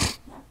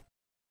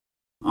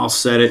 I'll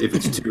set it if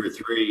it's 2 or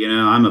 3.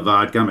 I'm a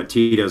vodka, I'm a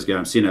Tito's guy.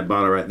 I'm seeing that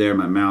bottle right there.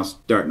 My mouth's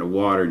starting to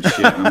water and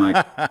shit. I'm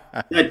like,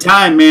 that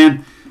time,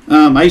 man.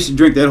 I used to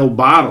drink that whole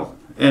bottle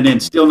and then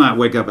still not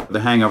wake up with the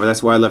hangover.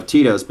 That's why I love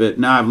Tito's. But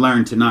now I've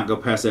learned to not go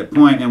past that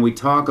point, and we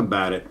talk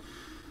about it.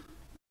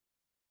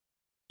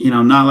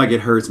 Not like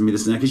it hurts me,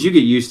 this and that, because you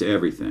get used to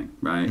everything,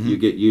 right? Mm-hmm. You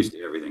get used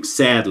to everything.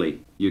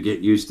 Sadly, you get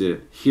used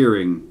to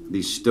hearing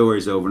these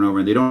stories over and over,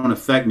 and they don't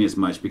affect me as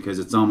much because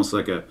it's almost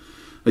like a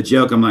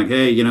joke. I'm like,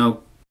 hey,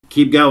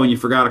 keep going. You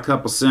forgot a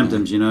couple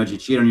symptoms. Did you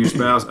cheat on your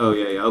spouse? Oh,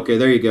 yeah. Okay,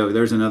 there you go.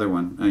 There's another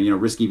one.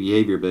 Risky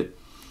behavior. But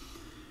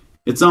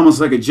it's almost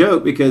like a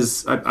joke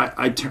because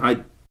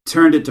I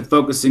turned it to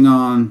focusing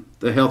on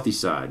the healthy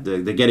side,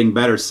 the getting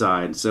better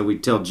side. So we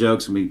tell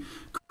jokes and we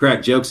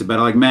crack jokes about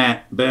it. Like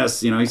Matt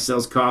Best, he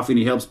sells coffee and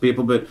he helps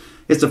people. But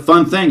it's a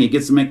fun thing. He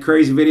gets to make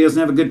crazy videos and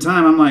have a good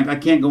time. I'm like, I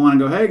can't go on and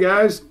go, hey,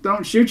 guys,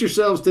 don't shoot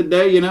yourselves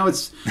today.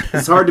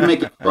 It's hard to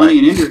make it funny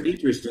and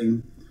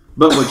interesting.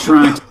 But we're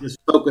trying to just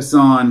focus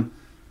on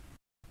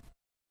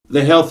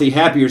the healthy,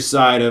 happier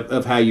side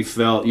of how you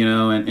felt,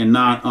 and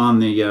not on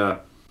the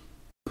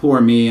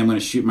poor me, I'm going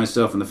to shoot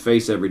myself in the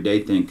face every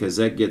day thing, because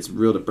that gets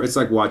real depressing. It's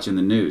like watching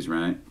the news,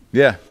 right?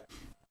 Yeah.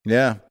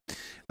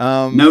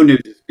 No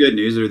news is good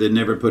news, or they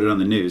never put it on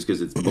the news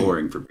because it's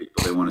boring for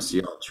people. They want to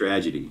see all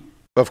tragedy.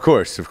 Of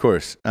course.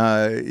 What's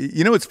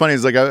funny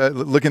is, like,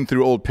 looking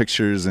through old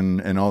pictures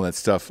and all that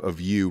stuff of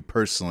you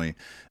personally,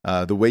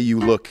 the way you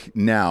look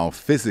now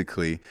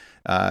physically,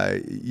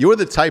 you're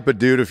the type of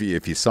dude,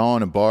 if you saw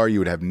in a bar, you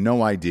would have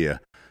no idea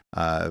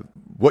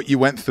what you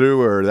went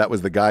through, or that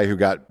was the guy who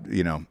got,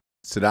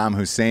 Saddam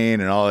Hussein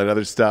and all that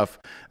other stuff.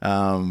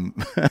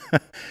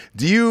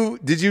 Did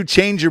you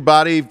change your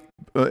body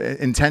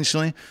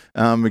intentionally?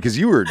 Because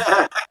you were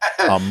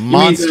a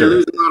monster. You mean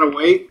lose a lot of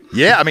weight?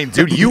 Yeah, I mean,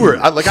 dude, you were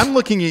like, I'm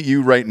looking at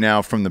you right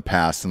now from the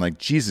past, and like,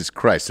 Jesus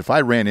Christ, if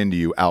I ran into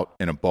you out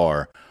in a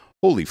bar,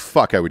 holy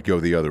fuck, I would go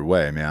the other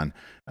way, man.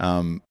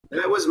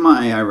 That was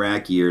my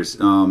Iraq years.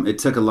 It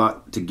took a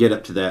lot to get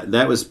up to that.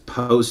 That was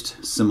post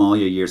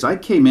Somalia years. I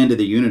came into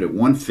the unit at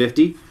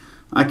 150,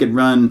 I could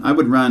run. I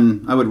would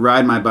run. I would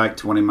ride my bike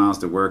 20 miles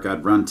to work.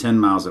 I'd run 10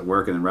 miles at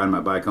work and then ride my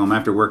bike home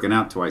after working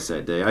out twice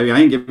that day. I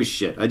didn't give a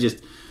shit.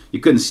 You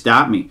couldn't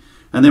stop me.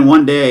 And then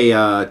one day,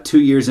 2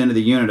 years into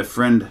the unit,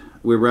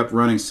 we were up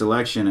running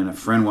selection, and a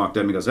friend walked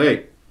up and he goes,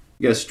 "Hey,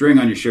 you got a string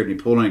on your shirt." And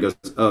he pulled on it and he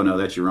goes, "Oh, no,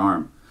 that's your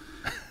arm."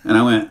 And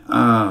I went,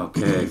 "Oh,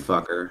 okay,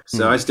 fucker."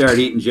 So I started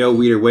eating Joe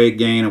Weider weight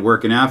gain and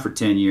working out for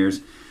 10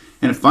 years.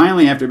 And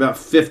finally, after about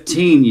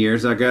 15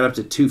 years, I got up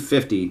to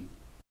 250.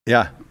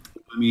 Yeah.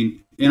 I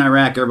mean, in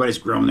Iraq, everybody's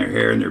growing their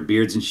hair and their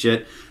beards and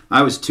shit.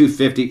 I was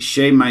 250,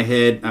 shaved my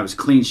head. I was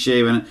clean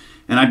shaven.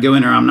 And I'd go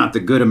in there, "I'm not the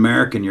good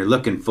American you're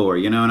looking for,"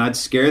 and I'd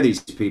scare these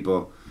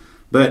people.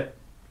 But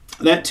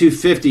that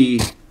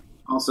 250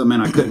 also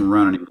meant I couldn't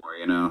run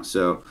anymore,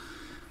 So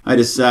I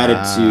decided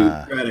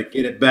to try to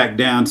get it back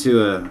down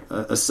to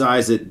a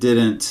size that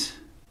didn't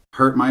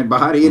hurt my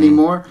body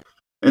anymore.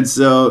 And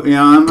so,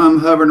 I'm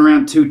hovering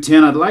around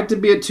 210. I'd like to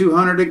be at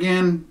 200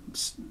 again.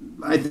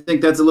 I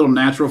think that's a little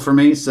natural for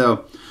me.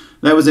 So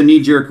that was a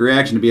knee-jerk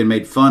reaction to being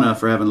made fun of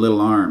for having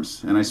little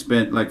arms. And I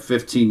spent like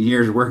 15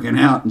 years working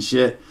out and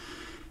shit.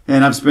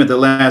 And I've spent the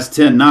last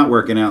 10 not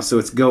working out, so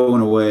it's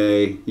going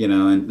away,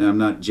 and I'm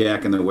not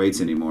jacking the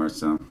weights anymore.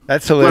 So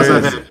that's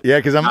hilarious. Yeah,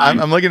 because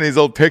I'm looking at these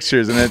old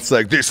pictures, and it's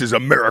like, "This is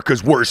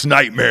America's worst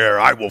nightmare.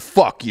 I will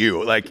fuck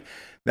you." Like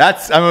I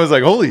was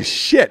like, "Holy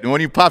shit!" And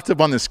when you popped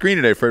up on the screen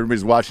today for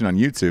everybody's watching on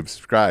YouTube,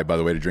 subscribe by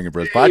the way to Drinkin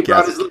Bros podcast. He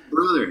brought his little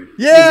brother.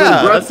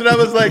 Yeah, that's what I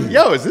was like.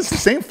 Yo, is this the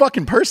same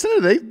fucking person?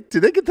 Or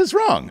did they get this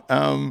wrong?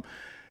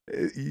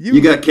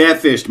 You got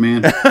catfished,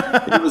 man.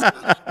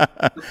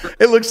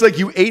 It looks like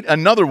you ate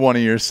another one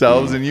of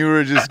yourselves, and you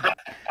were just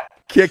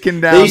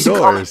kicking down They used doors.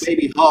 to call me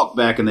Baby Hulk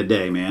back in the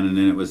day, man, and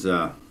then it was,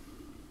 that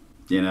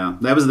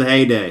was the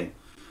heyday.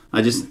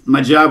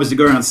 My job was to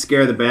go around and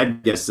scare the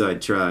bad guys, so I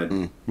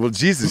tried. Well,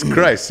 Jesus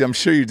Christ, I'm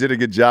sure you did a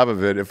good job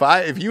of it.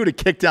 If you would have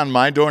kicked down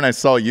my door and I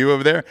saw you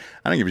over there,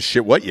 I don't give a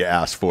shit what you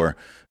asked for.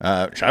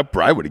 I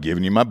probably would have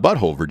given you my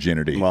butthole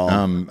virginity. Well,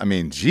 I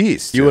mean,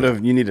 geez. You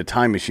need a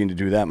time machine to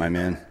do that, my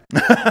man.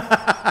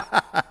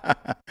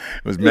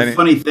 The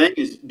funny thing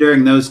is,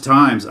 during those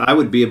times, I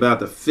would be about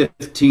the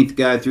 15th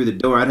guy through the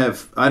door. I'd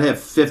have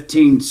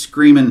 15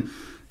 screaming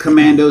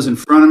commandos in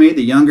front of me,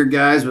 the younger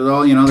guys with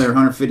all, they're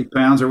 150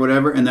 pounds or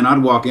whatever, and then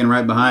I'd walk in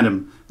right behind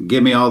them,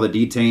 give me all the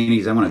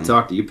detainees. I want to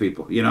talk to you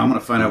people. I'm going to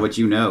find out what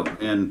you know.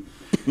 And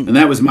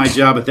that was my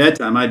job at that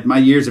time. My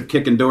years of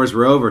kicking doors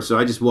were over, so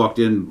I just walked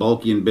in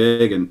bulky and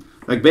big and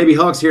like, "Baby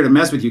Hulk's here to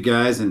mess with you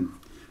guys." And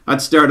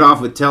I'd start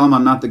off with tell them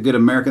I'm not the good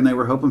American they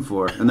were hoping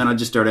for, and then I'd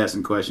just start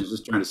asking questions,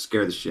 just trying to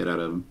scare the shit out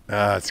of them.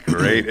 That's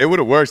great. It would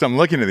have worked. I'm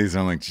looking at these,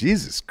 and I'm like,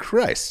 Jesus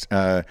Christ.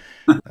 It's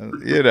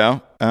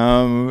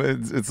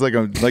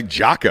like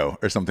Jocko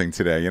or something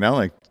today.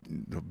 Like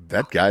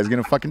that guy's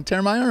gonna fucking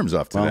tear my arms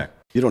off today. Well,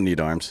 you don't need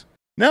arms.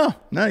 No,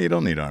 you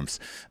don't need arms.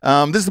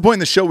 This is the point in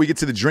the show we get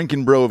to the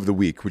Drinkin Bro of the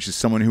week, which is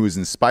someone who has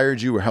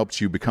inspired you or helped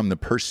you become the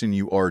person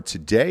you are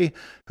today.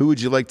 Who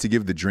would you like to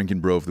give the Drinkin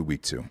Bro of the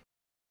week to?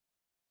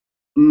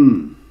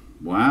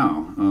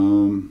 Wow.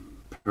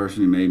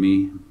 Person who made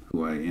me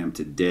who I am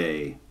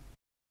today.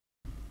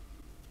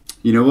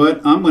 You know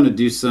what? I'm going to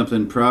do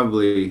something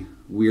probably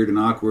weird and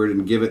awkward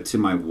and give it to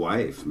my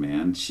wife,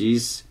 man.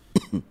 She's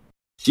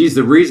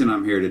the reason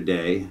I'm here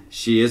today.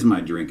 She is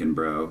my Drinkin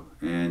Bro,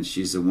 and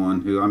she's the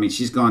one who,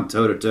 she's gone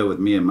toe-to-toe with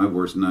me in my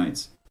worst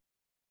nights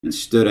and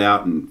stood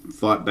out and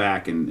fought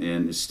back and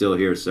is still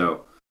here.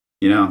 So,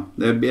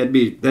 that'd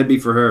be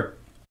for her.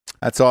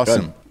 That's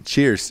awesome. Good.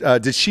 Cheers.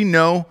 Did she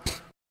know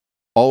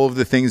all of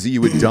the things that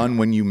you had done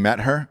when you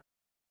met her?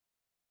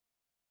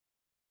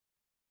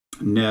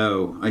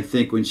 No. I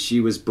think when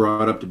she was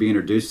brought up to be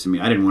introduced to me,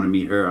 I didn't want to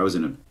meet her. I was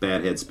in a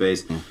bad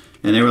headspace.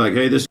 And they were like,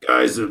 "Hey, this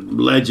guy's a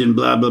legend,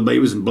 blah, blah, blah. He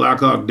was in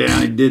Black Hawk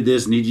Down. He did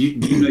this. And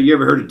you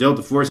ever heard of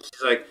Delta Force?"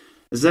 She's like,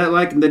 "Is that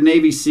like the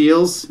Navy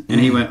SEALs?" And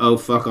he went, "Oh,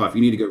 fuck off.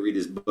 You need to go read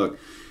this book."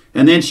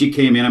 And then she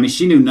came in.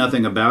 She knew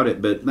nothing about it,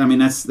 but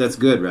that's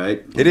good,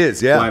 right? It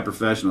is, yeah. Why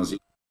professionals? You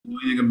know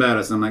anything about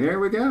us? I'm like, there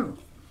we go.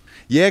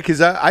 Yeah,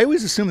 because I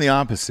always assume the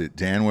opposite,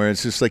 Dan, where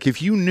it's just like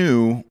if you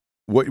knew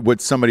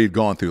what somebody had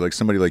gone through, like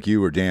somebody like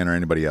you or Dan or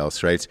anybody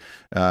else, right?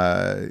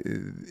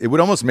 It would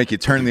almost make you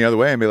turn the other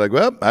way and be like,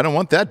 "Well, I don't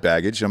want that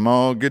baggage. I'm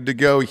all good to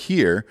go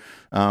here."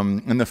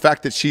 And the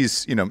fact that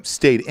she's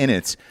stayed in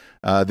it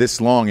this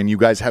long, and you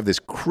guys have this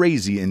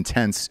crazy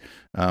intense,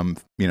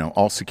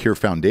 all secure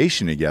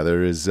foundation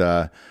together is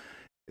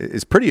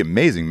pretty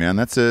amazing, man.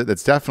 That's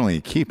definitely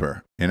a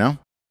keeper,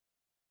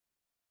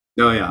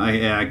 Oh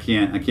yeah, I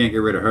can't get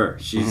rid of her.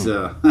 She's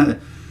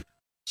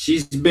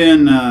she's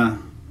been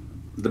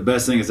the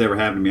best thing that's ever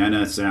happened to me. I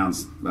know it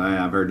sounds,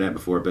 I've heard that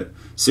before, but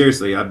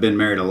seriously, I've been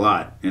married a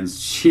lot, and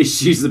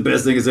she's the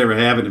best thing that's ever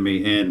happened to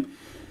me,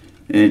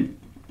 and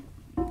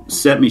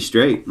set me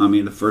straight.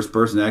 The first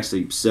person to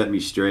actually set me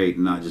straight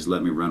and not just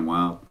let me run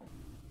wild.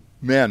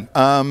 Man,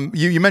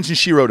 you mentioned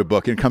she wrote a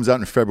book and it comes out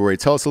in February.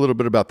 Tell us a little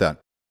bit about that.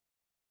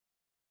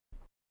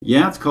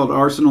 Yeah, it's called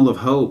Arsenal of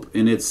Hope,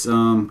 and it's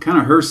kind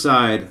of her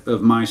side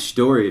of my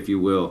story, if you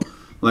will,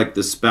 like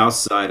the spouse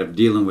side of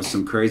dealing with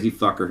some crazy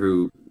fucker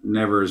who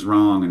never is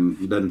wrong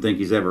and doesn't think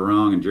he's ever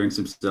wrong and drinks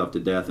himself to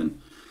death and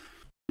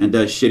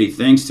does shitty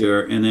things to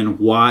her, and then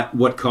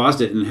what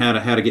caused it and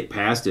how to get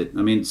past it.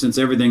 I mean, since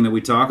everything that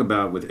we talk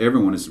about with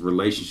everyone is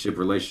relationship,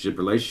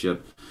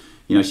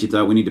 she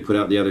thought we need to put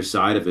out the other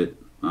side of it.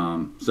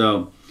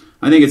 So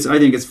I think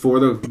it's for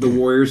the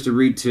warriors to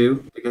read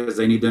too, because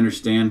they need to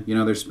understand,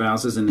 their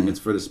spouses, and it's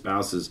for the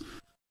spouses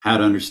how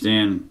to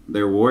understand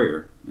their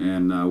warrior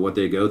and what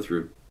they go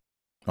through.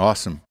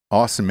 Awesome,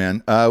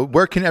 man.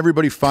 Where can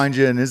everybody find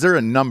you, and is there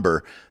a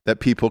number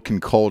that people can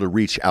call to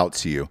reach out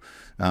to you?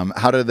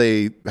 How do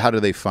they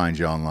find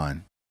you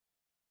online?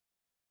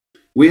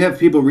 We have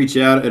people reach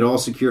out at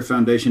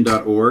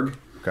allsecurefoundation.org.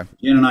 Okay.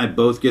 Jen and I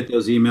both get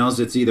those emails.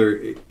 It's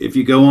either, if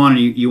you go on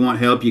and you want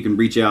help, you can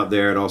reach out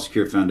there at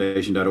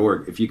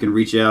allsecurefoundation.org. If you can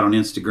reach out on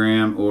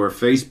Instagram or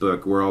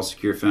Facebook, we're All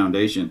Secure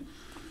Foundation.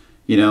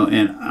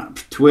 And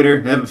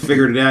Twitter, haven't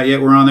figured it out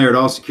yet. We're on there at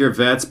All Secure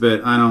Vets,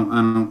 but I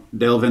don't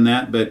delve in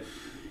that. But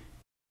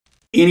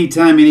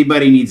anytime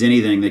anybody needs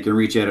anything, they can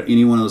reach out at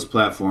any one of those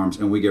platforms,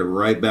 and we get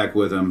right back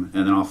with them,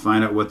 and then I'll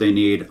find out what they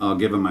need. I'll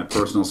give them my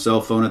personal cell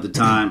phone at the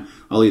time.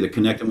 I'll either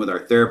connect them with our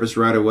therapist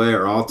right away,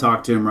 or I'll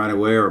talk to him right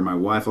away, or my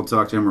wife will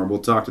talk to him, or we'll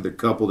talk to the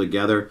couple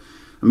together.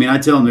 I mean, I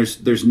tell them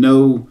there's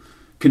no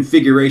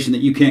configuration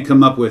that you can't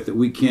come up with that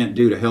we can't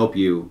do to help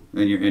you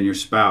and your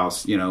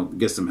spouse,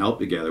 get some help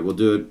together. We'll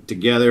do it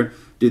together,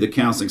 do the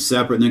counseling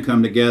separate, and then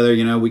come together.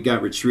 We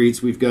got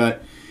retreats, we've got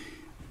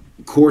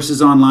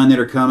courses online that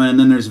are coming, and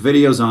then there's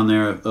videos on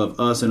there of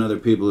us and other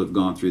people who've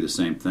gone through the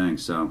same thing.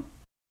 So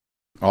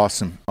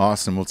awesome.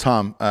 Well,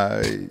 Tom,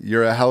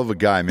 you're a hell of a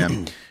guy,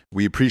 man.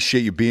 We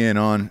appreciate you being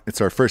on.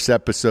 It's our first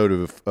episode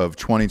of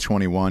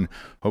 2021.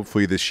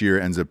 Hopefully this year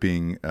ends up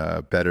being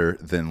better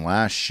than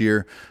last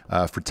year.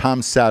 For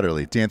Tom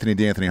Satterly,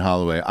 D'Anthony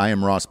Holloway, I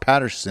am Ross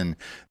Patterson.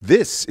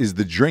 This is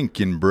the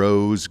Drinkin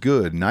Bros.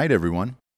 Good night, everyone.